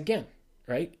 Because, again,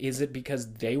 right? Is it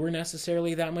because they were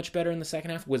necessarily that much better in the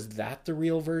second half? Was that the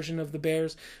real version of the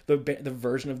Bears? The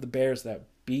version of the Bears that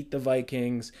beat the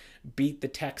Vikings, beat the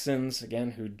Texans,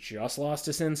 again, who just lost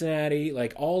to Cincinnati,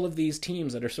 like all of these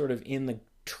teams that are sort of in the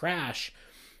trash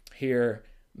here,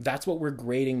 that's what we're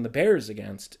grading the Bears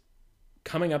against,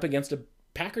 coming up against a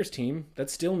Packers team that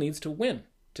still needs to win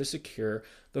to secure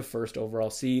the first overall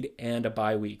seed and a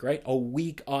bye week, right? A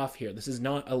week off here. This is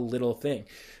not a little thing.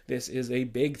 This is a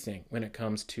big thing when it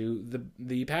comes to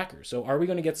the Packers. So are we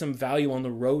going to get some value on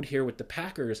the road here with the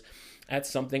Packers at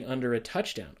something under a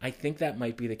touchdown? I think that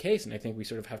might be the case, and I think we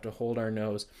sort of have to hold our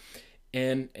nose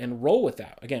and roll with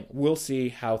that. Again, we'll see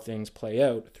how things play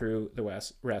out through the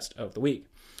rest of the week.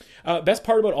 Best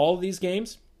part about all of these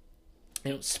games,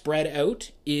 spread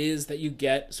out, is that you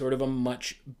get sort of a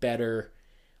much better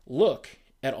look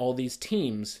at all these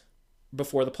teams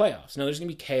before the playoffs. Now, there's going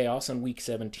to be chaos on Week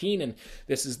 17, and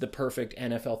this is the perfect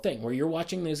NFL thing, where you're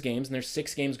watching these games, and there's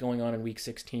 6 games going on in Week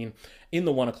 16 in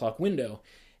the 1 o'clock window,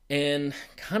 and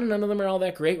kind of none of them are all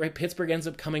that great, right? Pittsburgh ends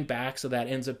up coming back, so that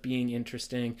ends up being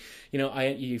interesting.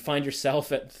 You find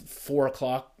yourself at 4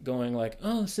 o'clock going like,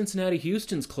 oh,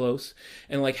 Cincinnati-Houston's close,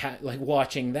 and like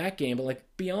watching that game, but like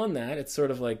beyond that, it's sort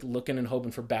of like looking and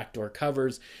hoping for backdoor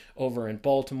covers over in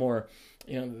Baltimore.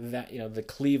 The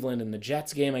Cleveland and the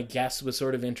Jets game, I guess, was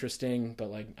sort of interesting, but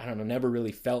like, I don't know, never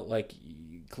really felt like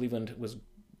Cleveland was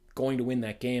going to win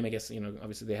that game. I guess,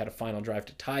 obviously they had a final drive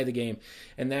to tie the game,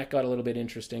 and that got a little bit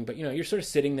interesting, but you're sort of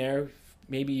sitting there,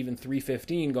 maybe even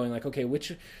 3:15 going like, okay,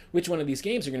 which one of these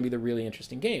games are going to be the really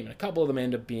interesting game? And a couple of them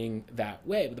end up being that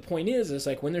way. But the point is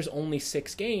like, when there's only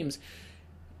 6 games,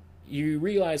 you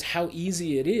realize how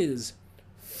easy it is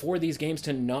for these games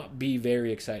to not be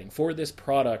very exciting, for this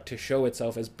product to show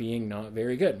itself as being not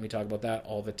very good. And we talk about that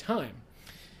all the time.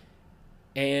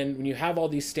 And when you have all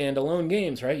these standalone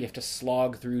games, right, you have to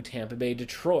slog through Tampa Bay,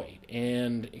 Detroit,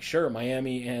 and sure,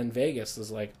 Miami and Vegas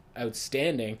is like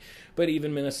outstanding, but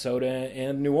even Minnesota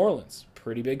and New Orleans,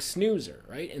 pretty big snoozer,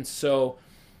 right? And so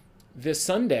this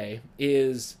Sunday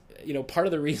is, part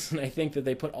of the reason I think that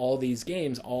they put all these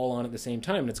games all on at the same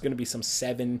time, and it's going to be some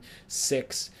 7-6,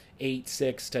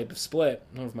 8-6 type of split.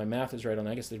 I don't know if my math is right on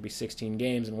that. I guess there'd be 16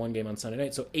 games and 1 game on Sunday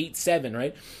night. So 8-7,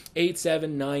 right?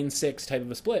 8-7, 9-6 type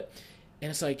of a split. And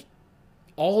it's like,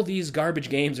 all these garbage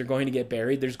games are going to get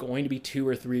buried. There's going to be 2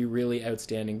 or 3 really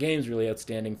outstanding games, really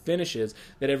outstanding finishes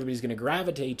that everybody's going to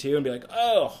gravitate to and be like,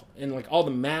 oh, and like all the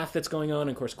math that's going on.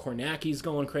 And of course, Kornacki's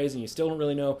going crazy, and you still don't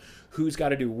really know who's got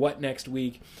to do what next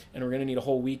week. And we're going to need a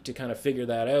whole week to kind of figure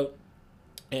that out.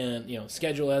 And,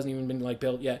 schedule hasn't even been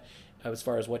built yet as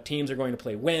far as what teams are going to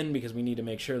play when, because we need to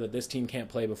make sure that this team can't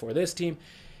play before this team.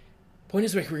 Point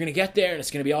is, we're going to get there, and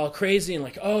it's going to be all crazy, and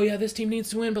like, oh yeah, this team needs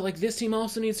to win, but like this team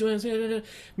also needs to win.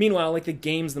 Meanwhile, like the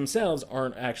games themselves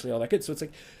aren't actually all that good. So it's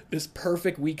like this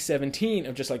perfect Week 17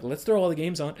 of just like, let's throw all the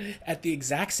games on at the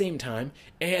exact same time,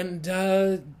 and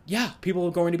people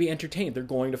are going to be entertained. They're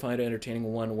going to find it entertaining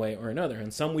one way or another.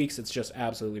 And some weeks it's just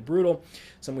absolutely brutal.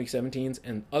 Some Week 17s,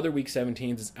 and other Week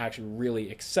 17s is actually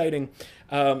really exciting.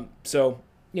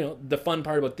 The fun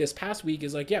part about this past week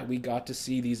is like, yeah, we got to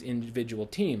see these individual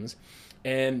teams,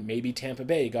 and maybe Tampa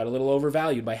Bay got a little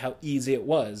overvalued by how easy it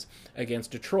was against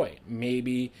Detroit.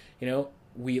 Maybe,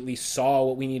 we at least saw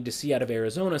what we needed to see out of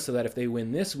Arizona, so that if they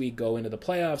win this week, go into the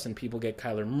playoffs, and people get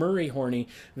Kyler Murray horny,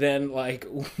 then like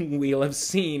we'll have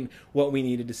seen what we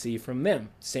needed to see from them.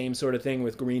 Same sort of thing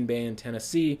with Green Bay and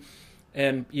Tennessee,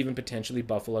 and even potentially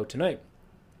Buffalo tonight.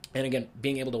 And again,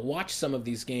 being able to watch some of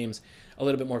these games a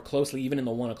little bit more closely, even in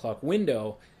the 1 o'clock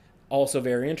window, also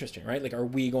very interesting, right? Like, are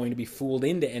we going to be fooled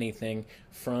into anything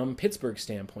from Pittsburgh's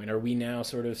standpoint? Are we now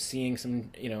sort of seeing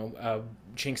some,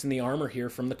 chinks in the armor here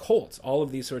from the Colts? All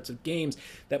of these sorts of games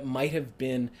that might have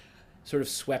been sort of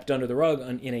swept under the rug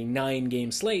in a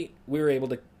 9-game slate, we were able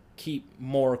to keep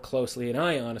more closely an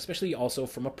eye on, especially also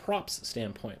from a props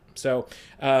standpoint. So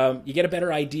you get a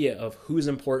better idea of who's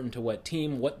important to what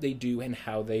team, what they do, and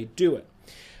how they do it.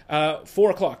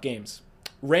 4 o'clock games.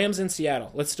 Rams in Seattle.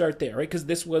 Let's start there, right? Because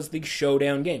this was the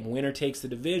showdown game. Winner takes the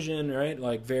division, right?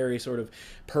 Like very sort of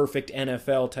perfect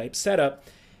NFL type setup.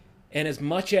 And as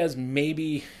much as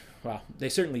maybe, well, they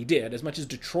certainly did, as much as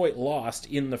Detroit lost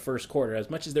in the first quarter,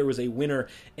 as much as there was a winner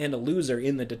and a loser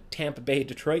in the Tampa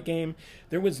Bay-Detroit game,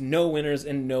 there was no winners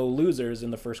and no losers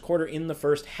in the first quarter, in the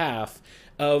first half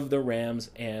of the Rams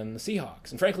and the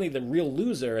Seahawks. And frankly, the real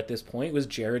loser at this point was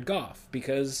Jared Goff,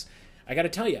 because I got to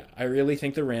tell you, I really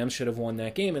think the Rams should have won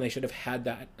that game, and they should have had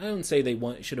that. I don't say they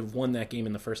should have won that game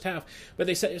in the first half, but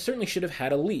they certainly should have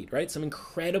had a lead, right? Some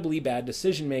incredibly bad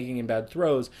decision-making and bad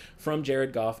throws from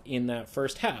Jared Goff in that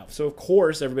first half. So, of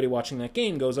course, everybody watching that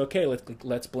game goes, okay,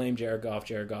 let's blame Jared Goff.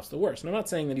 Jared Goff's the worst. And I'm not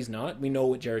saying that he's not. We know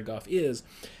what Jared Goff is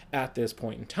at this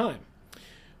point in time.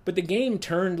 But the game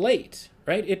turned late,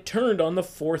 right? It turned on the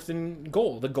 4th and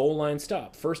goal, the goal line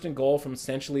stop. 1st and goal from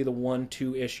essentially the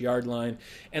 1-2-ish yard line,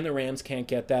 and the Rams can't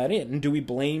get that in. And do we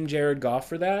blame Jared Goff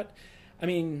for that? I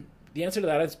mean, the answer to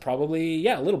that is probably,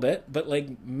 yeah, a little bit, but like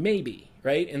maybe,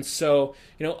 right? And so,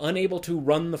 unable to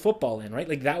run the football in, right?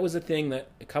 Like that was a thing that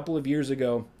a couple of years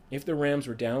ago, if the Rams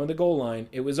were down at the goal line,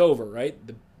 it was over, right?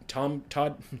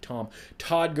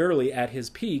 Todd Gurley at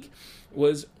his peak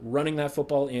was running that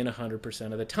football in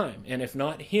 100% of the time. And if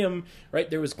not him, right,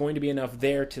 there was going to be enough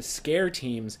there to scare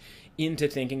teams into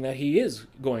thinking that he is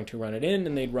going to run it in,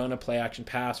 and they'd run a play-action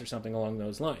pass or something along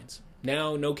those lines.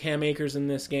 Now, no Cam Akers in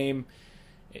this game.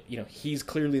 He's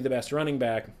clearly the best running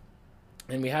back.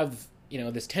 And we have,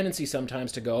 this tendency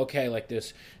sometimes to go, okay, like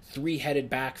this 3-headed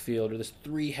backfield or this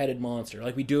 3-headed monster.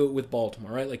 Like we do it with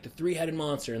Baltimore, right? Like the 3-headed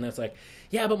monster, and that's like,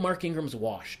 yeah, but Mark Ingram's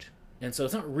washed. And so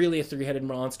it's not really a 3-headed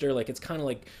monster. Like it's kind of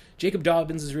like Jacob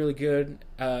Dobbins is really good.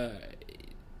 And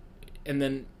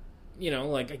then,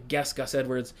 like I guess Gus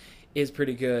Edwards is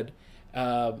pretty good.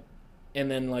 And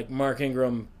then like Mark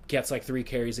Ingram gets like 3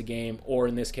 carries a game, or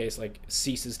in this case, like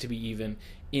ceases to be even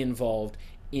involved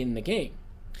in the game.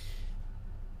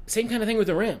 Same kind of thing with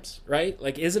the Rams, right?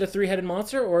 Like, is it a 3-headed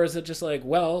monster, or is it just like,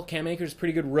 well, Cam Akers is a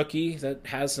pretty good rookie that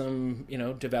has some,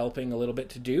 developing a little bit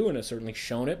to do and has certainly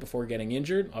shown it before getting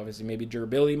injured. Obviously, maybe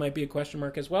durability might be a question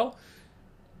mark as well.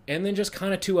 And then just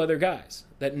kind of 2 other guys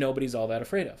that nobody's all that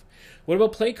afraid of. What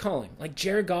about play calling? Like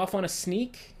Jared Goff on a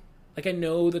sneak? Like, I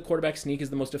know the quarterback sneak is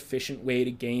the most efficient way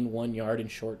to gain 1 yard in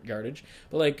short yardage,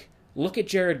 but like, look at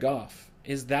Jared Goff.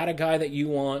 Is that a guy that you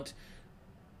want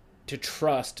to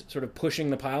trust sort of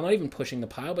pushing the pile, not even pushing the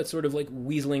pile, but sort of like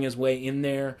weaseling his way in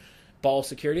there, ball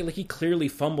security? Like he clearly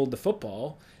fumbled the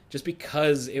football just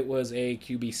because it was a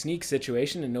QB sneak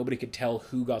situation and nobody could tell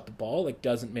who got the ball. Like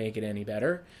doesn't make it any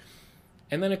better.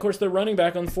 And then of course the running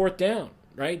back on 4th down,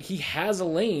 right? He has a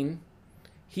lane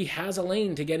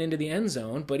to get into the end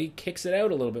zone, but he kicks it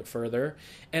out a little bit further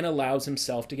and allows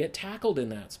himself to get tackled in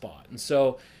that spot. And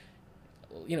so,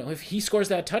 if he scores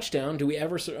that touchdown, do we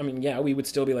ever... I mean, yeah, we would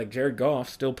still be like, Jared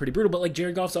Goff's still pretty brutal, but like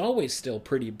Jared Goff's always still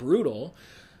pretty brutal.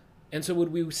 And so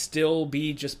would we still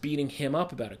be just beating him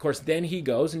up about it? Of course, then he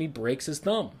goes and he breaks his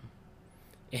thumb.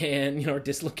 And,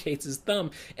 dislocates his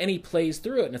thumb, and he plays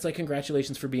through it. And it's like,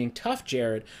 congratulations for being tough,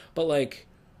 Jared. But like,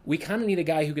 we kind of need a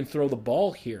guy who can throw the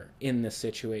ball here in this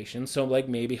situation. So like,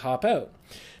 maybe hop out.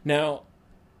 Now,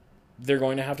 they're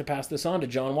going to have to pass this on to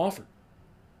John Wofford.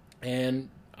 And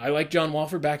I like John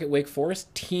Wofford back at Wake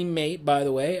Forest, teammate, by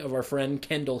the way, of our friend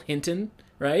Kendall Hinton,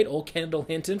 right? Old Kendall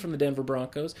Hinton from the Denver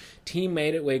Broncos,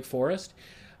 teammate at Wake Forest.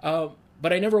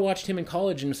 But I never watched him in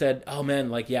college and said, oh man,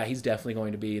 like, yeah, he's definitely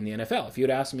going to be in the NFL. If you had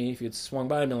asked me, if you had swung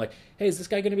by and been like, hey, is this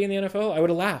guy going to be in the NFL? I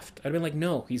would have laughed. I'd have been like,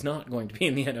 no, he's not going to be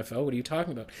in the NFL. What are you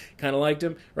talking about? Kind of liked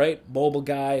him, right? Mobile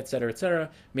guy, et cetera, et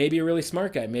cetera. Maybe a really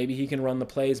smart guy. Maybe he can run the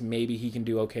plays. Maybe he can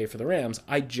do okay for the Rams.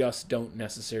 I just don't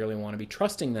necessarily want to be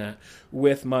trusting that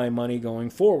with my money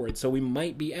going forward. So we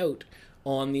might be out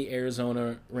on the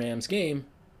Arizona Rams game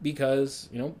because,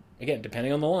 again,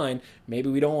 depending on the line,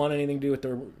 maybe we don't want anything to do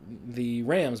with the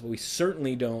Rams, but we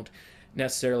certainly don't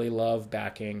necessarily love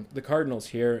backing the Cardinals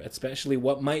here, especially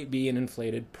what might be an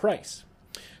inflated price.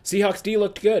 Seahawks D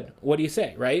looked good. What do you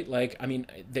say, right? Like, I mean,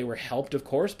 they were helped, of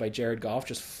course, by Jared Goff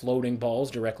just floating balls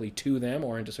directly to them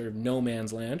or into sort of no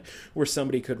man's land where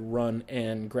somebody could run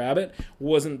and grab it.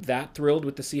 Wasn't that thrilled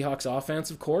with the Seahawks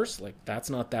offense, of course. Like, that's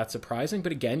not that surprising.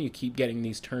 But again, you keep getting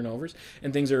these turnovers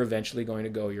and things are eventually going to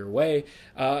go your way.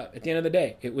 At the end of the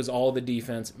day, it was all the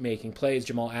defense making plays.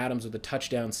 Jamal Adams with a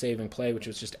touchdown saving play, which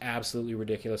was just absolutely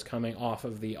ridiculous coming off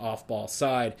of the off-ball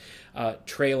side,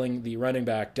 trailing the running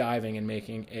back, diving and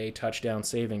making a touchdown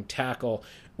saving tackle,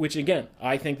 which again,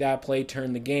 I think that play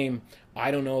turned the game.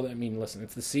 I don't know. I mean, listen,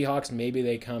 it's the Seahawks. Maybe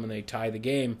they come and they tie the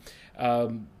game.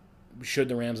 Should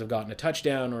the Rams have gotten a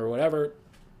touchdown or whatever,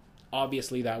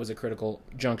 obviously that was a critical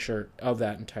juncture of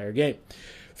that entire game.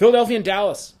 Philadelphia and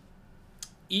Dallas.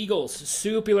 Eagles,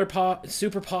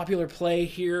 super popular play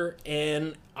here,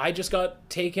 and I just got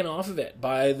taken off of it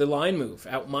by the line move.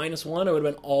 At -1, I would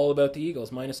have been all about the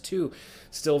Eagles. -2,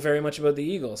 still very much about the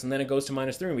Eagles. And then it goes to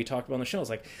 -3, and we talked about on the show. It's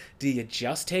like, do you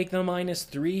just take the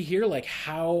 -3 here? Like,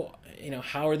 how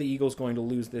are the Eagles going to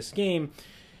lose this game?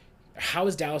 How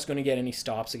is Dallas going to get any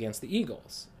stops against the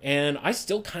Eagles? And I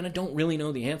still kind of don't really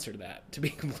know the answer to that, to be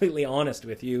completely honest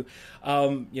with you.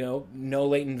 No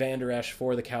Leighton Vander Esch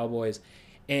for the Cowboys.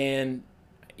 And,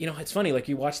 it's funny, like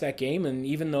you watch that game, and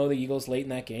even though the Eagles late in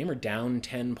that game are down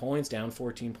 10 points, down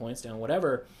 14 points, down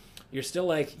whatever, you're still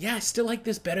like, yeah, I still like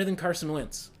this better than Carson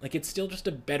Wentz. Like, it's still just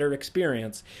a better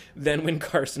experience than when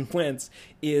Carson Wentz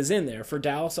is in there. For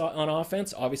Dallas on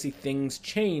offense, obviously things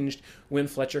changed when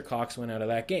Fletcher Cox went out of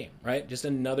that game, right? Just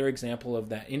another example of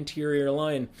that interior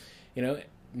line,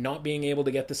 not being able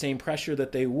to get the same pressure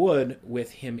that they would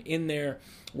with him in there.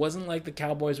 Wasn't like the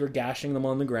Cowboys were gashing them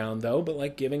on the ground, though, but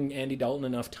like giving Andy Dalton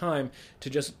enough time to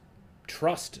just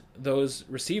trust those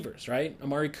receivers, right?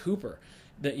 Amari Cooper,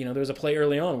 there was a play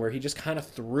early on where he just kind of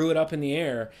threw it up in the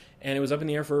air, and it was up in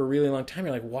the air for a really long time.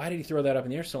 You're like, why did he throw that up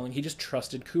in the air so long? He just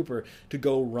trusted Cooper to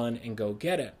go run and go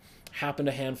get it. Happened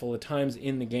a handful of times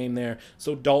in the game there.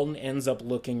 So Dalton ends up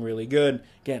looking really good.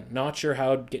 Again, not sure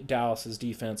how Dallas's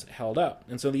defense held up.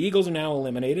 And so the Eagles are now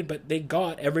eliminated, but they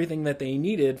got everything that they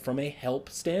needed from a help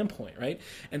standpoint, right?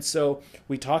 And so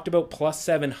we talked about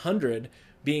 +700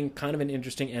 being kind of an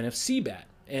interesting NFC bet.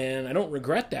 And I don't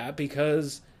regret that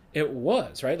because it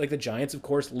was, right? Like the Giants, of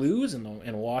course, lose,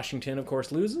 and Washington, of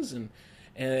course, loses, and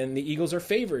the Eagles are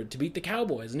favored to beat the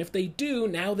Cowboys. And if they do,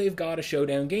 now they've got a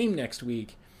showdown game next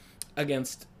week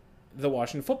against the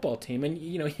Washington football team. And,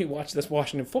 you watch this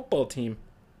Washington football team,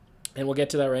 and we'll get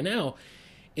to that right now,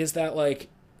 is that, like,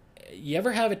 you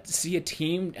ever see a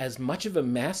team as much of a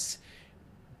mess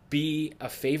be a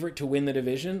favorite to win the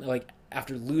division? Like,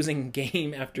 after losing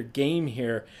game after game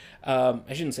here, I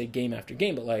shouldn't say game after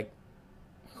game, but, like,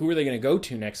 who are they going to go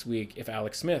to next week if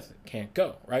Alex Smith can't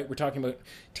go, right? We're talking about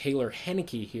Taylor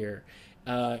Heineke here,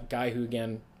 guy who,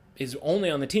 again, is only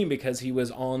on the team because he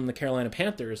was on the Carolina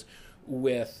Panthers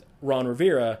with Ron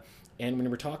Rivera. And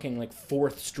when we're talking like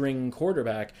fourth string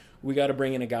quarterback, we got to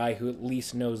bring in a guy who at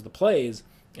least knows the plays.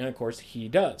 And of course he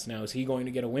does. Now, is he going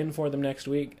to get a win for them next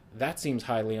week? That seems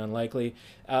highly unlikely.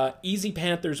 Easy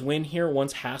Panthers win here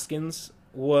once Haskins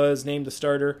was named the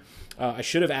starter. I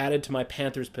should have added to my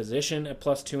Panthers position at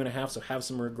 +2.5, so have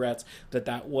some regrets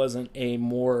that wasn't a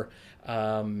more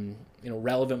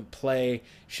relevant play.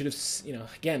 Should have,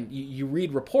 again, you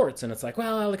read reports and it's like,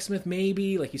 well, Alex Smith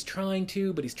maybe, like he's trying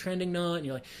to, but he's trending not. And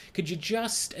you're like, could you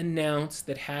just announce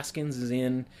that Haskins is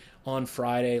in on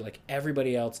Friday like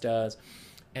everybody else does?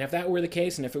 And if that were the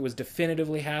case, and if it was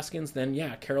definitively Haskins, then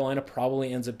yeah, Carolina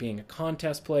probably ends up being a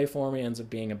contest play for me, ends up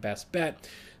being a best bet.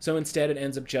 So instead it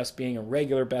ends up just being a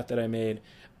regular bet that I made,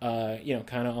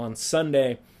 kind of on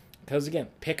Sunday. Because again,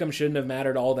 Pick'em shouldn't have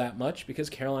mattered all that much because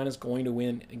Carolina's going to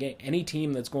win. Again, any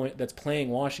team that's playing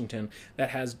Washington that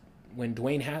has, when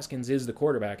Dwayne Haskins is the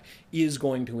quarterback, is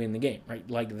going to win the game, right?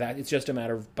 Like that, it's just a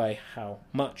matter of by how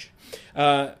much.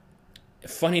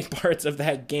 Funny parts of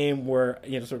that game were,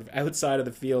 sort of outside of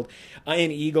the field. Ian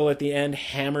Eagle at the end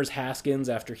hammers Haskins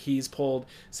after he's pulled,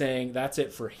 saying that's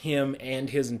it for him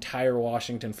and his entire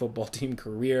Washington football team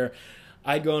career.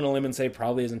 I'd go on a limb and say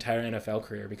probably his entire NFL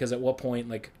career, because at what point,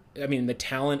 the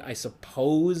talent, I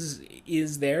suppose,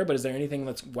 is there, but is there anything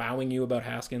that's wowing you about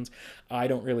Haskins? I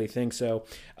don't really think so.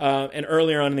 And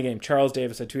earlier on in the game, Charles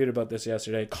Davis, I tweeted about this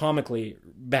yesterday, comically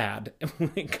bad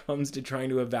when it comes to trying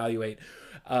to evaluate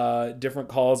different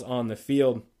calls on the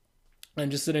field. I'm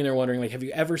just sitting there wondering, have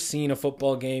you ever seen a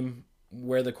football game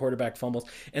where the quarterback fumbles.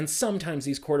 And sometimes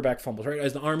these quarterback fumbles, right?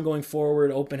 As the arm going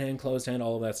forward, open hand, closed hand,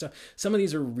 all of that stuff. Some of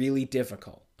these are really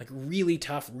difficult, like really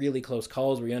tough, really close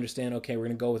calls where you understand, okay, we're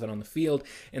going to go with it on the field.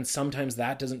 And sometimes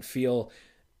that doesn't feel,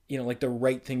 like the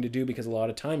right thing to do, because a lot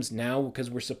of times now, because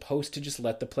we're supposed to just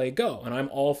let the play go. And I'm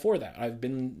all for that. I've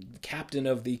been captain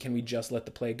of the, can we just let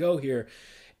the play go here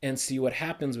and see what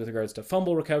happens with regards to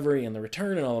fumble recovery and the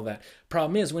return and all of that.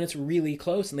 Problem is, when it's really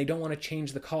close and they don't want to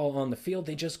change the call on the field,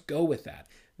 they just go with that.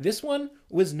 This one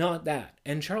was not that.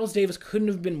 And Charles Davis couldn't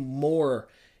have been more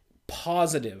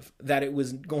positive that it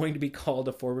was going to be called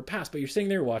a forward pass. But you're sitting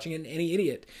there watching, and any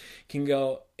idiot can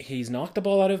go, he's knocked the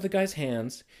ball out of the guy's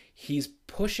hands, he's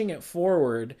pushing it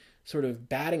forward, sort of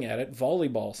batting at it,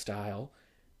 volleyball style.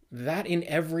 That in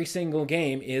every single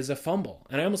game is a fumble.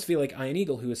 And I almost feel like Ian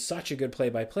Eagle, who is such a good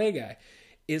play-by-play guy,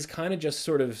 is kind of just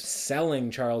sort of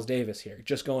selling Charles Davis here.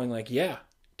 Just going like, yeah,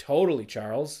 totally,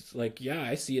 Charles. Like, yeah,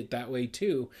 I see it that way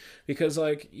too. Because,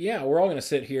 like, yeah, we're all going to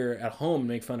sit here at home and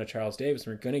make fun of Charles Davis.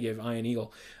 And we're going to give Ian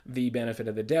Eagle the benefit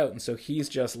of the doubt. And so he's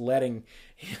just letting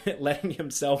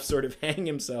himself sort of hang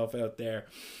himself out there.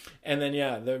 And then,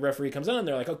 yeah, the referee comes on.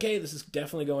 They're like, okay, this is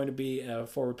definitely going to be a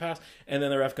forward pass. And then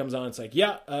the ref comes on. It's like,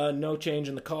 yeah, no change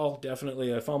in the call.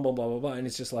 Definitely a fumble, blah, blah, blah. And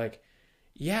it's just like,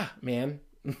 yeah, man.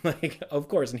 Like, of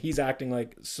course. And he's acting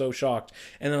like so shocked.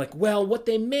 And they're like, well, what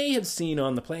they may have seen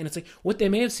on the play. And it's like, what they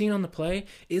may have seen on the play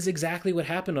is exactly what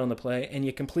happened on the play. And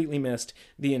you completely missed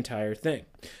the entire thing.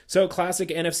 So classic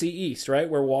NFC East, right?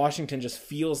 Where Washington just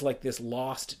feels like this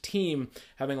lost team,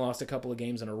 having lost a couple of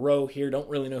games in a row here. Don't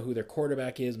really know who their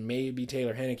quarterback is. Maybe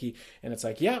Taylor Heineke. And it's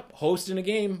like, yeah, hosting a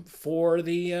game for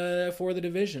the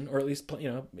division, or at least,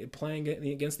 playing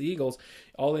against the Eagles.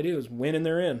 All they do is win and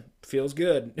they're in. Feels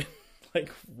good. Like,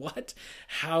 what?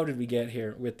 How did we get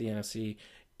here with the NFC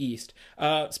East?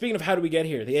 Speaking of how did we get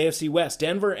here, the AFC West,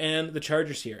 Denver and the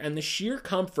Chargers here. And the sheer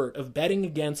comfort of betting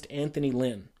against Anthony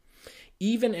Lynn,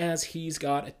 even as he's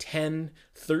got a 10,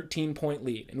 13-point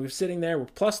lead. And we're sitting there, we're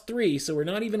 +3, so we're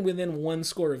not even within one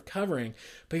score of covering.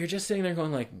 But you're just sitting there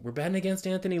going like, we're betting against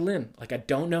Anthony Lynn. Like, I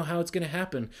don't know how it's going to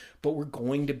happen, but we're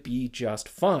going to be just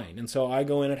fine. And so I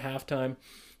go in at halftime.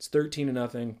 It's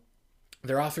 13-0.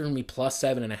 They're offering me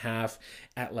 +7.5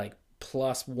 at like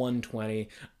 +120.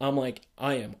 I'm like,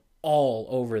 I am all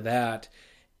over that.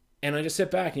 And I just sit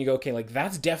back and you go, okay, like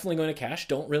that's definitely going to cash.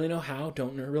 Don't really know how,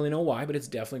 don't really know why, but it's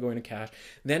definitely going to cash.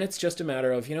 Then it's just a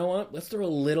matter of, you know what, let's throw a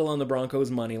little on the Broncos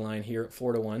money line here at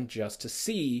 4-1 just to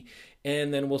see.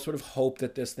 And then we'll sort of hope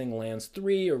that this thing lands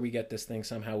 3, or we get this thing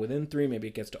somehow within 3. Maybe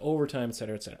it gets to overtime, et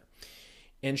cetera, et cetera.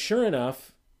 And sure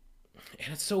enough,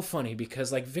 and it's so funny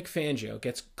because like Vic Fangio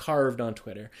gets carved on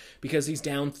Twitter because he's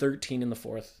down 13 in the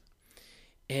fourth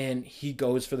and he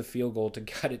goes for the field goal to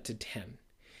cut it to 10.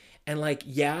 And like,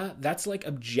 yeah, that's like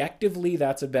objectively,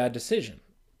 that's a bad decision,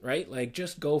 right? Like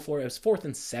just go for it. It was 4th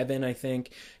and 7, I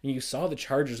think. And you saw the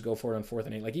Chargers go for it on 4th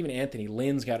and 8. Like even Anthony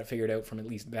Lynn's got it figured out from at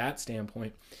least that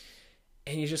standpoint.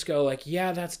 And you just go like,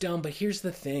 yeah, that's dumb. But here's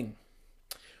the thing.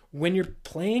 When you're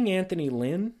playing Anthony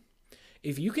Lynn,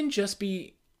 if you can just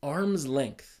be arm's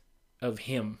length of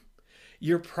him,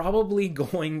 you're probably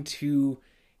going to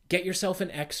get yourself an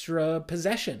extra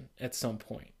possession at some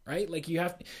point, right? Like you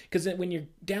have, because when you're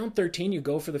down 13, you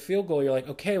go for the field goal. You're like,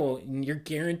 okay, well, you're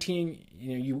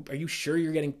guaranteeing, are you sure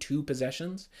you're getting 2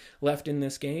 possessions left in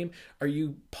this game? Are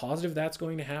you positive that's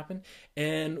going to happen?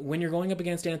 And when you're going up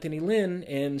against Anthony Lynn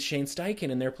and Shane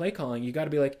Steichen and their play calling, you got to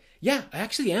be like, yeah, I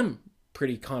actually am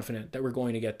pretty confident that we're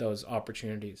going to get those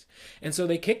opportunities. And so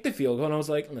they kicked the field goal, and I was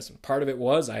like, listen, part of it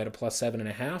was I had a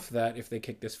 +7.5 that if they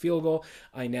kick this field goal,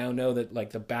 I now know that like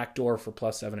the back door for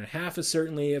 +7.5 is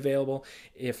certainly available.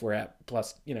 If we're at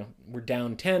we're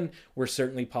down 10, we're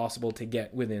certainly possible to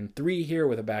get within 3 here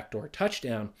with a backdoor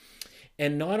touchdown.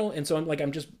 And so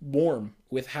I'm just warm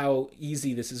with how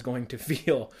easy this is going to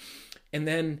feel. And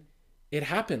then it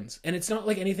happens. And it's not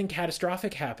like anything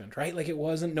catastrophic happened, right? Like it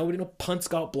wasn't, no punts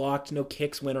got blocked, no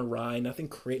kicks went awry, no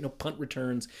punt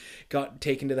returns got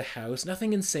taken to the house,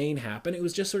 nothing insane happened. It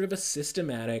was just sort of a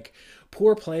systematic,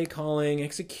 poor play calling,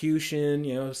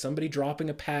 execution, somebody dropping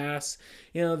a pass,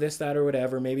 this, that, or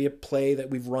whatever. Maybe a play that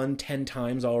we've run 10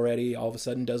 times already all of a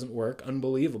sudden doesn't work.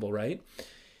 Unbelievable, right?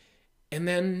 And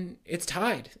then it's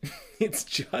tied. It's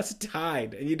just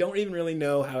tied. And you don't even really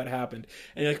know how it happened.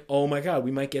 And you're like, oh my God,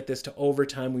 we might get this to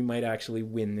overtime. We might actually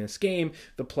win this game.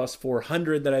 The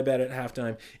 +400 that I bet at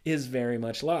halftime is very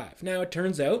much live. Now it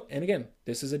turns out, and again,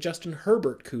 this is a Justin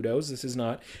Herbert kudos. This is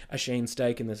not a Shane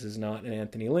Steichen. This is not an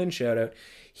Anthony Lynn shout out.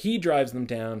 He drives them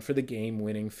down for the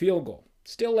game-winning field goal.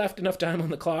 Still left enough time on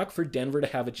the clock for Denver to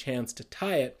have a chance to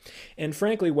tie it. And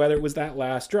frankly, whether it was that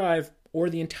last drive or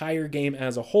the entire game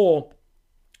as a whole,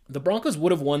 The Broncos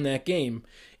would have won that game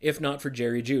if not for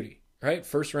Jerry Jeudy, right?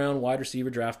 First round wide receiver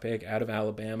draft pick out of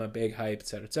Alabama, big hype,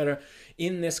 et cetera,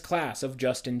 in this class of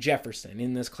Justin Jefferson,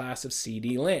 in this class of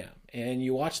CeeDee Lamb. And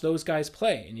you watch those guys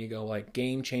play and you go like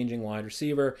game-changing wide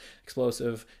receiver,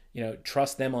 explosive,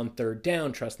 trust them on third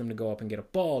down, trust them to go up and get a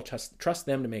ball, trust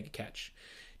them to make a catch.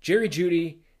 Jerry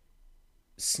Jeudy,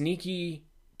 sneaky,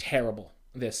 terrible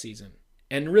this season.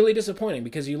 And really disappointing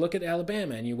because you look at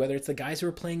Alabama and whether it's the guys who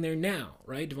are playing there now,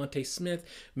 right? Devontae Smith,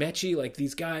 Mechie, like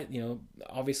these guys,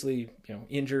 obviously,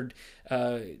 injured,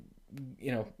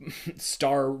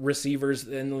 star receivers,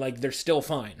 and like they're still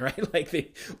fine, right? Like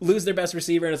they lose their best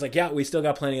receiver and it's like, yeah, we still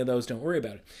got plenty of those, don't worry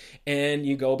about it. And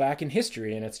you go back in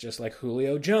history and it's just like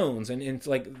Julio Jones and it's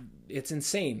like, it's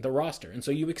insane, the roster. And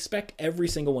so you expect every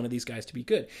single one of these guys to be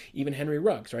good. Even Henry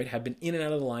Ruggs, right, have been in and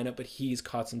out of the lineup, but he's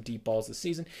caught some deep balls this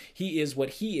season. He is what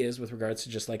he is with regards to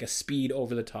just like a speed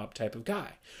over the top type of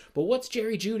guy. But what's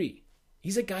Jerry Jeudy?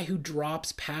 He's a guy who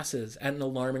drops passes at an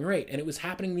alarming rate, and it was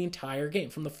happening the entire game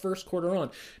from the first quarter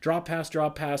on. Drop pass,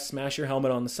 smash your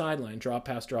helmet on the sideline. Drop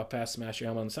pass, smash your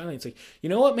helmet on the sideline. It's like, you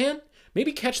know what, man?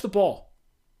 Maybe catch the ball.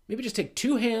 Maybe just take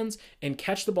two hands and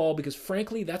catch the ball because,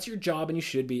 frankly, that's your job and you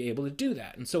should be able to do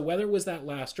that. And so whether it was that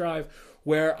last drive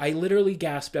where I literally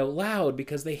gasped out loud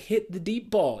because they hit the deep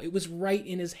ball, it was right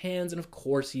in his hands, and of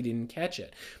course he didn't catch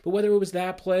it. But whether it was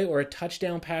that play or a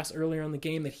touchdown pass earlier in the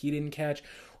game that he didn't catch,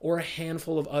 or a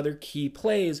handful of other key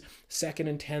plays, 2nd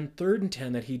and 10, 3rd and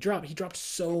 10 that he dropped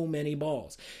so many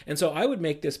balls. And so I would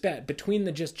make this bet between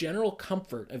the just general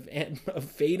comfort of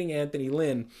fading Anthony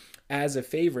Lynn as a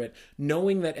favorite,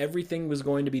 knowing that everything was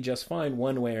going to be just fine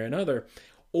one way or another,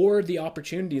 or the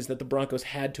opportunities that the Broncos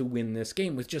had to win this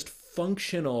game with just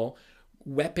functional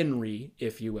weaponry,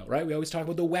 if you will, right? We always talk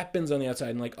about the weapons on the outside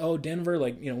and like, oh, Denver,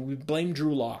 like, we blame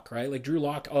Drew Lock, right? Like Drew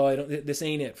Lock, this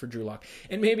ain't it for Drew Lock.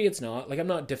 And maybe it's not, like I'm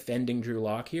not defending Drew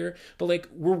Lock here, but like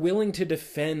we're willing to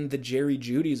defend the Jerry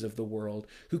Judys of the world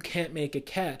who can't make a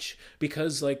catch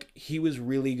because like he was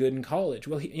really good in college.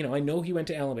 Well, I know he went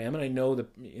to Alabama and I know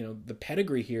the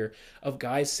pedigree here of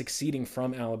guys succeeding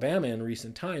from Alabama in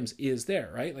recent times is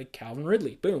there, right? Like Calvin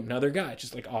Ridley, boom, another guy,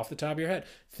 just like off the top of your head,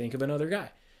 think of another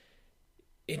guy.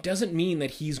 It doesn't mean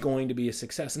that he's going to be a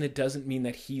success, and it doesn't mean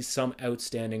that he's some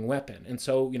outstanding weapon. And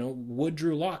so, would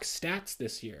Drew Lock's stats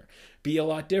this year be a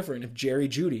lot different if Jerry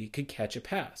Jeudy could catch a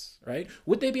pass, right?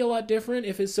 Would they be a lot different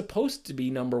if his supposed to be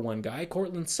number one guy,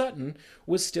 Courtland Sutton,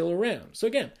 was still around? So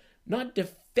again, not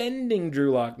defending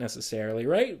Drew Lock necessarily,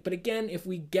 right? But again, if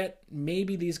we get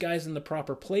maybe these guys in the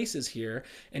proper places here,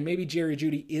 and maybe Jerry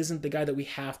Jeudy isn't the guy that we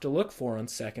have to look for on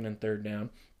 2nd and 3rd down,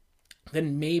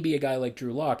 then maybe a guy like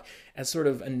Drew Lock, as sort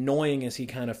of annoying as he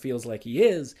kind of feels like he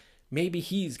is, maybe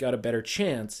he's got a better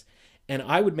chance. And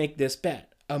I would make this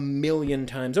bet 1,000,000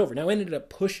 times over. Now, I ended up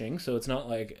pushing, so it's not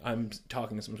like I'm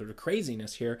talking some sort of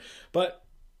craziness here. But,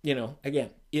 again,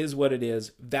 is what it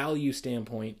is. Value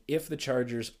standpoint, if the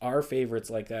Chargers are favorites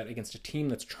like that against a team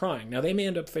that's trying. Now, they may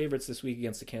end up favorites this week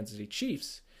against the Kansas City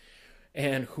Chiefs.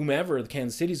 And whomever the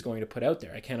Kansas City's going to put out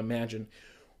there, I can't imagine.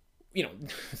 The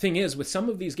thing is, with some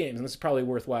of these games, and this is probably a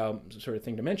worthwhile sort of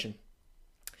thing to mention,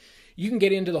 you can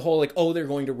get into the whole, like, oh, they're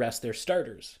going to rest their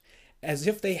starters, as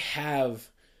if they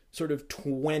have sort of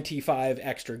 25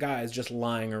 extra guys just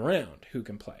lying around who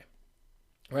can play,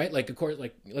 right? Like, of course,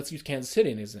 like, let's use Kansas City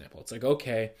as an example. It's like,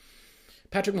 okay,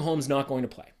 Patrick Mahomes not going to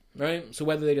play, right? So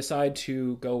whether they decide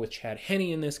to go with Chad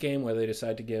Henne in this game, whether they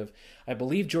decide to give, I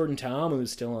believe Jordan Ta'amu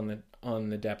is still on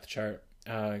the depth chart,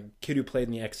 kid who played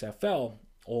in the XFL,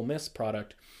 Ole Miss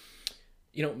product,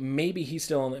 maybe he's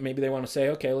still on. Maybe they want to say,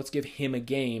 okay, let's give him a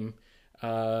game,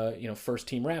 first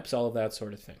team reps, all of that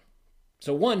sort of thing.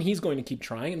 So one, he's going to keep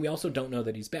trying, and we also don't know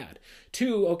that he's bad.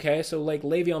 Two, okay, so like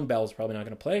Le'Veon Bell's probably not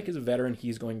going to play because a veteran,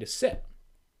 he's going to sit.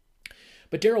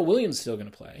 But Darrell Williams is still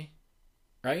going to play,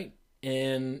 right?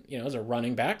 And as a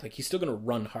running back, like he's still going to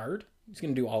run hard. He's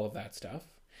going to do all of that stuff.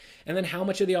 And then how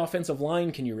much of the offensive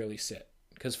line can you really sit?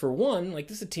 Because for one, like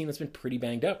this is a team that's been pretty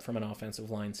banged up from an offensive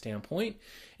line standpoint.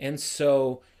 And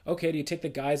so, okay, do you take the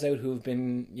guys out who have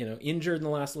been, injured in the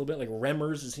last little bit? Like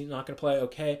Remmers, is he not going to play?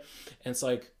 Okay. And it's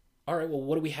like, all right, well,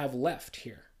 what do we have left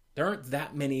here? There aren't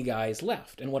that many guys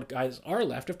left. And what guys are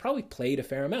left have probably played a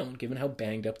fair amount, given how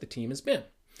banged up the team has been.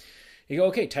 You go,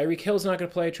 okay, Tyreek Hill's not going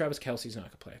to play. Travis Kelce's not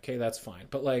going to play. Okay, that's fine.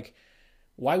 But like,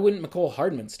 why wouldn't McCole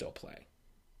Hardman still play?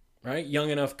 right? Young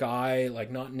enough guy,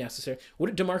 like not necessary.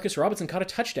 What did Demarcus Robinson caught a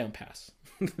touchdown pass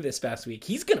this past week?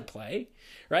 He's going to play,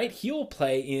 right? He'll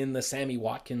play in the Sammy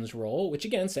Watkins role, which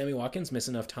again, Sammy Watkins missed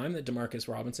enough time that Demarcus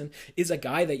Robinson is a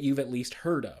guy that you've at least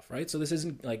heard of, right? So this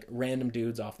isn't like random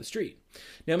dudes off the street.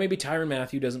 Now, maybe Tyrann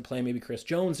Mathieu doesn't play, maybe Chris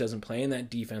Jones doesn't play, and that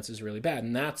defense is really bad.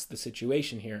 And that's the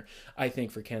situation here, I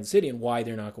think, for Kansas City and why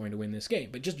they're not going to win this game.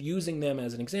 But just using them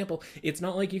as an example, it's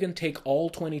not like you can take all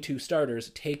 22 starters,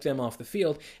 take them off the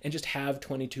field, and just have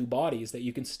 22 bodies that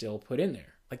you can still put in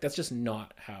there. Like, that's just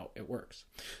not how it works.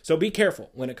 So be careful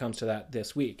when it comes to that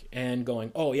this week and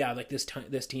going, oh, yeah, like this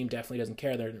team definitely doesn't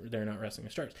care. They're not resting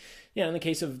their starters. Yeah, in the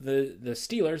case of the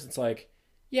Steelers, it's like,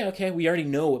 yeah, okay, we already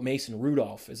know what Mason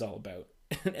Rudolph is all about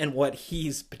and what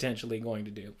he's potentially going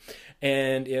to do.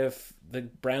 And if the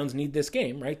Browns need this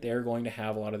game, right, they're going to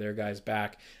have a lot of their guys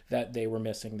back that they were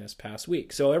missing this past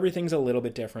week. So everything's a little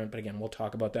bit different, but again, we'll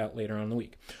talk about that later on in the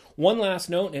week. One last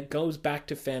note, and it goes back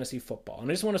to fantasy football. And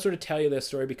I just want to sort of tell you this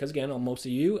story because, again, most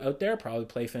of you out there probably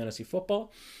play fantasy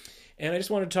football. And I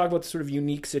just wanted to talk about the sort of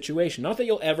unique situation. Not that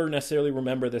you'll ever necessarily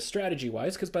remember this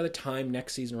strategy-wise, because by the time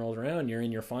next season rolls around, you're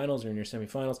in your finals or in your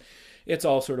semifinals, it's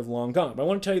all sort of long gone. But I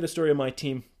want to tell you the story of my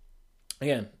team.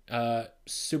 Again,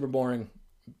 super boring,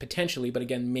 potentially, but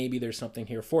again, maybe there's something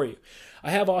here for you.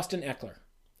 I have Austin Eckler,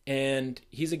 and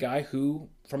he's a guy who,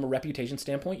 from a reputation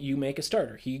standpoint, you make a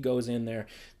starter. He goes in there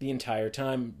the entire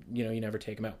time. You never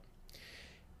take him out.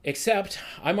 Except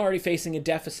I'm already facing a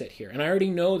deficit here. And I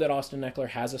already know that Austin Eckler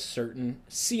has a certain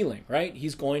ceiling, right?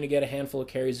 He's going to get a handful of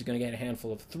carries. He's going to get a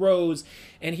handful of throws.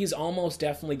 And he's almost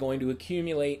definitely going to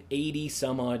accumulate 80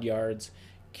 some odd yards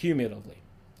cumulatively.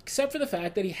 Except for the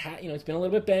fact that he's been a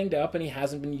little bit banged up and he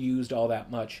hasn't been used all that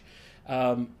much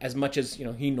as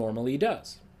he normally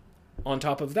does. On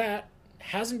top of that,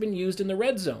 hasn't been used in the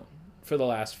red zone for the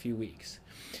last few weeks.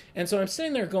 And so I'm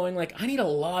sitting there going like, I need a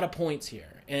lot of points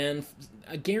here. And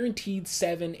a guaranteed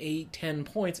 7, 8, 10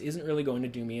 points isn't really going to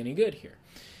do me any good here.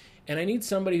 And I need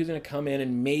somebody who's going to come in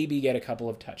and maybe get a couple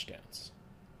of touchdowns.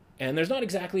 And there's not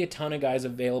exactly a ton of guys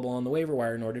available on the waiver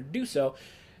wire in order to do so.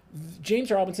 James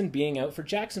Robinson being out for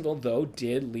Jacksonville, though,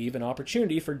 did leave an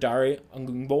opportunity for Dare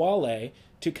Ogunbowale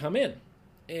to come in.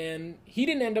 And he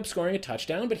didn't end up scoring a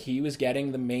touchdown, but he was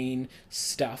getting the main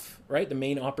stuff, right? The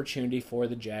main opportunity for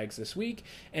the Jags this week.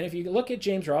 And if you look at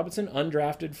James Robinson,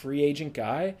 undrafted free agent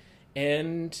guy,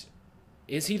 and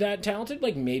is he that talented?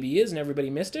 Like, maybe he is and everybody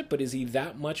missed it, but is he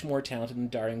that much more talented than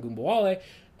Dare Ogunbowale?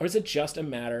 Or is it just a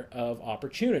matter of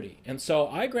opportunity? And so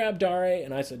I grabbed Dare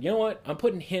and I said, you know what? I'm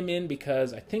putting him in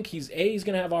because I think he's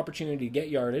going to have opportunity to get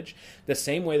yardage the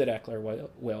same way that Eckler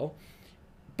will.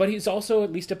 But he's also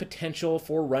at least a potential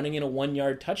for running in a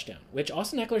 1-yard touchdown, which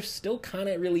Austin Eckler still kind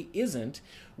of really isn't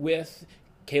with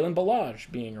Kalen Ballage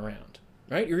being around,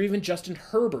 right? Or even Justin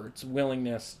Herbert's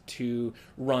willingness to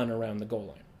run around the goal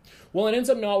line. Well, it ends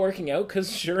up not working out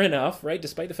because sure enough, right,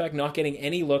 despite the fact not getting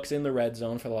any looks in the red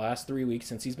zone for the last 3 weeks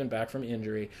since he's been back from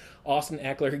injury, Austin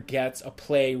Eckler gets a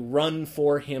play run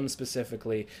for him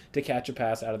specifically to catch a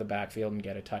pass out of the backfield and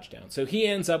get a touchdown. So he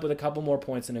ends up with a couple more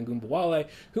points than Ogunbowale,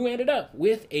 who ended up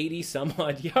with 80 some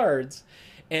odd yards.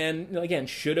 And again,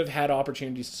 should have had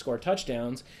opportunities to score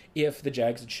touchdowns if the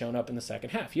Jags had shown up in the second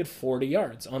half. He had 40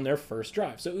 yards on their first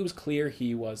drive, so it was clear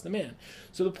he was the man.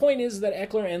 So the point is that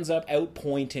Eckler ends up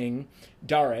outpointing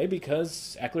Dare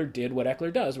because Eckler did what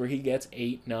Eckler does, where he gets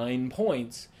 8, 9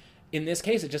 points. In this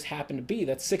case, it just happened to be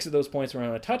that 6 of those points were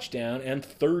on a touchdown and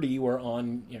 3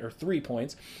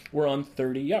 points were on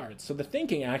 30 yards. So the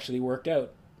thinking actually worked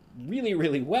out really,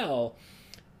 really well.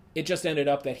 It just ended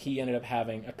up that he ended up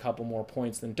having a couple more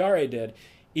points than Dare did,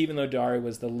 even though Dare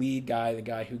was the lead guy, the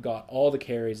guy who got all the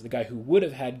carries, the guy who would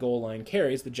have had goal line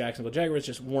carries. The Jacksonville Jaguars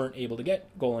just weren't able to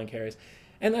get goal line carries.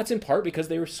 And that's in part because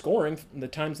they were scoring, the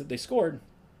times that they scored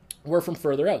were from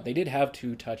further out. They did have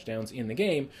 2 touchdowns in the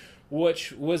game,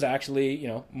 which was actually,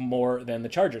 more than the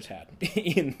Chargers had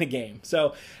in the game.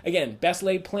 So again, best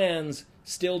laid plans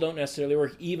still don't necessarily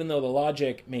work, even though the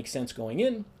logic makes sense going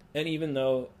in. And even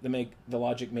though the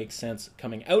logic makes sense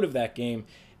coming out of that game,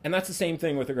 and that's the same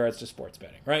thing with regards to sports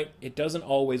betting, right? It doesn't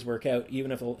always work out,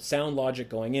 even if sound logic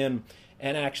going in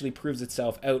and actually proves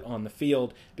itself out on the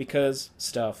field, because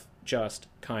stuff just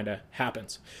kind of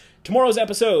happens. Tomorrow's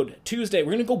episode, Tuesday,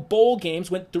 we're going to go bowl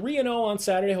games. Went 3-0 on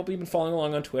Saturday. Hope you've been following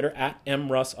along on Twitter,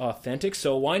 @MRussAuthentic.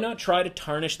 So why not try to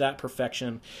tarnish that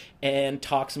perfection and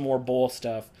talk some more bowl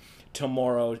stuff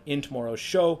tomorrow's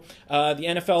show. The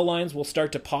NFL lines will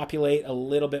start to populate a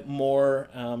little bit more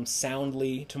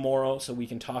soundly tomorrow, so we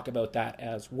can talk about that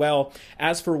as well.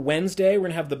 As for Wednesday, we're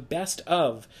going to have the best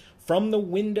of From the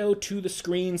Window to the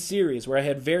Screen series, where I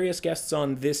had various guests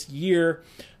on this year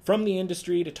from the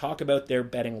industry to talk about their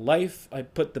betting life. I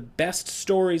put the best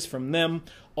stories from them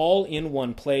all in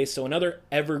one place. So another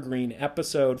evergreen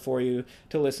episode for you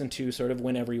to listen to sort of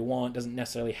whenever you want. Doesn't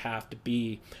necessarily have to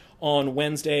be on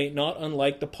Wednesday, not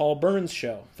unlike the Paul Burns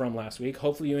show from last week.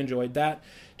 Hopefully you enjoyed that.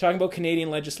 Talking about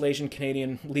Canadian legislation,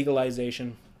 Canadian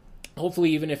legalization. Hopefully,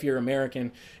 even if you're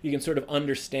American, you can sort of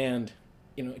understand,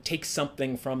 take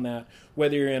something from that,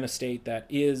 whether you're in a state that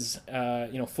is,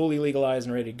 fully legalized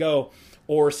and ready to go,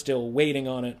 or still waiting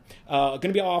on it. Going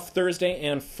to be off Thursday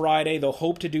and Friday. They'll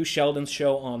hope to do Sheldon's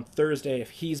show on Thursday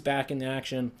if he's back in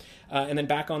action. And then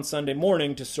back on Sunday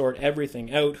morning to sort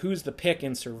everything out. Who's the pick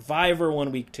in Survivor?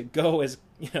 1 week to go as,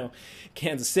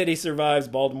 Kansas City survives,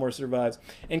 Baltimore survives.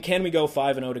 And can we go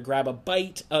 5-0 to grab a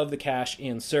bite of the cash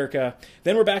in Circa?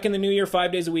 Then we're back in the new year,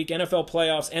 5 days a week, NFL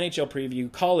playoffs, NHL preview,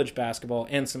 college basketball,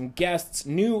 and some guests,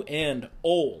 new and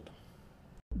old.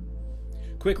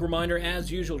 Quick reminder,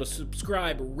 as usual, to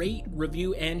subscribe, rate,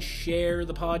 review, and share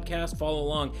the podcast. Follow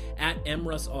along at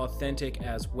MRusAuthentic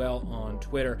as well on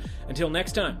Twitter. Until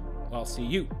next time, I'll see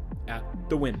you at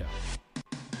the window.